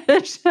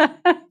mustache.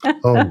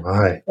 Oh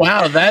my.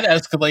 Wow, that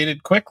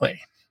escalated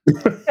quickly.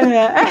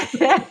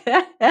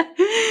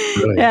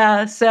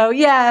 Yeah. So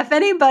if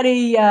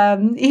anybody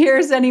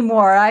hears any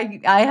more, I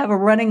have a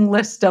running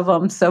list of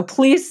them. So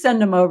please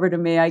send them over to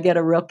me. I get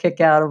a real kick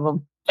out of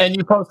them. And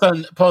you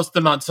post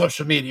them on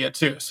social media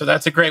too. So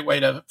that's a great way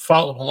to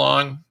follow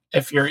along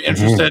if you're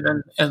interested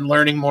in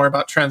learning more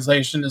about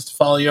translation, is to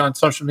follow you on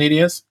social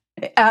medias.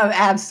 Oh,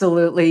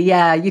 absolutely.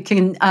 Yeah. You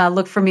can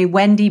look for me,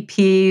 Wendy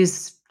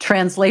Pease,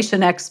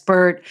 translation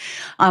expert.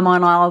 I'm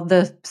on all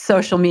the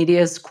social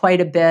medias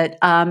quite a bit.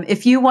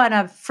 If you want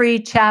a free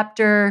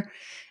chapter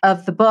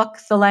of the book,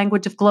 The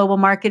Language of Global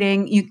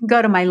Marketing, you can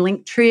go to my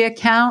Linktree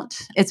account.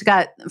 It's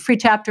got a free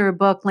chapter of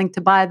book, link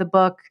to buy the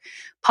book,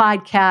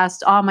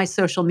 podcast, all my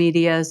social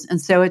medias. And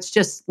so it's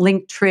just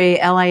Linktree,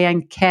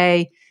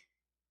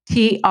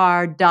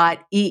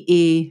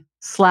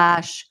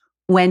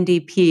 linktr.ee/Wendy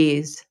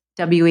Pease,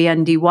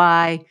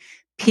 WENDY,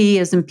 P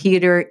as in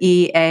Peter,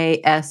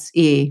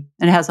 EASE.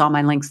 And it has all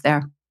my links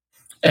there.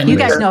 And you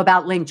guys know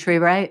about Linktree,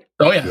 right?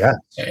 Oh, yeah.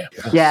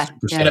 Yeah.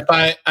 And if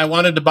I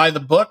wanted to buy the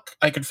book,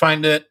 I could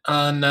find it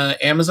on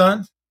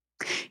Amazon?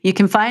 You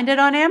can find it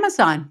on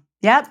Amazon.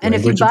 Yep. And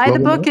if you Language of buy the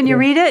Global book and you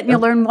read it and you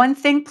learn one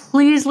thing,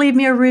 please leave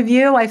me a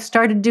review. I've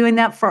started doing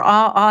that for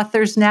all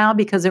authors now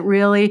because it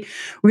really,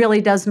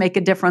 really does make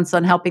a difference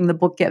on helping the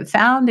book get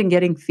found and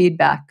getting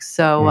feedback.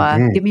 So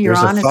give me your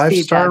honest feedback. There's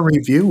a 5-star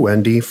review,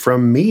 Wendy,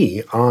 from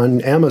me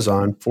on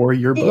Amazon for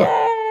your book.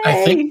 Yay!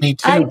 I think me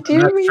too. I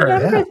do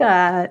remember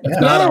that.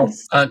 If not,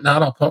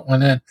 I'll put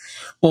one in.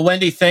 Well,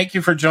 Wendy, thank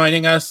you for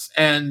joining us,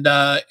 and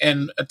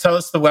tell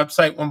us the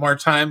website one more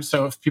time.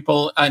 So if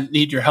people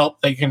need your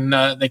help, they can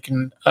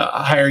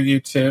hire you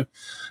to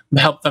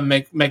help them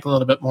make a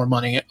little bit more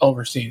money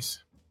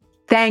overseas.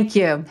 Thank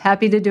you.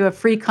 Happy to do a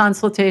free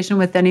consultation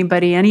with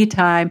anybody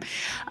anytime.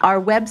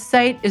 Our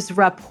website is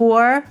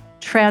Rapport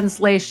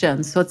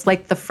Translation. So it's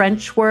like the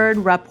French word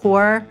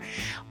rapport,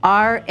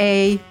 RAPPORT,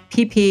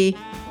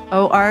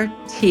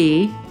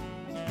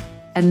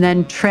 and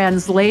then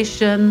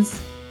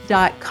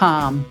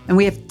translations.com. And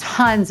we have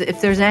tons. If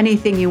there's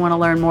anything you want to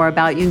learn more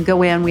about, you can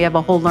go in. We have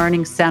a whole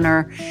learning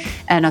center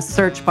and a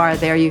search bar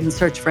there. You can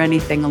search for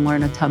anything and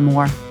learn a ton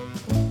more.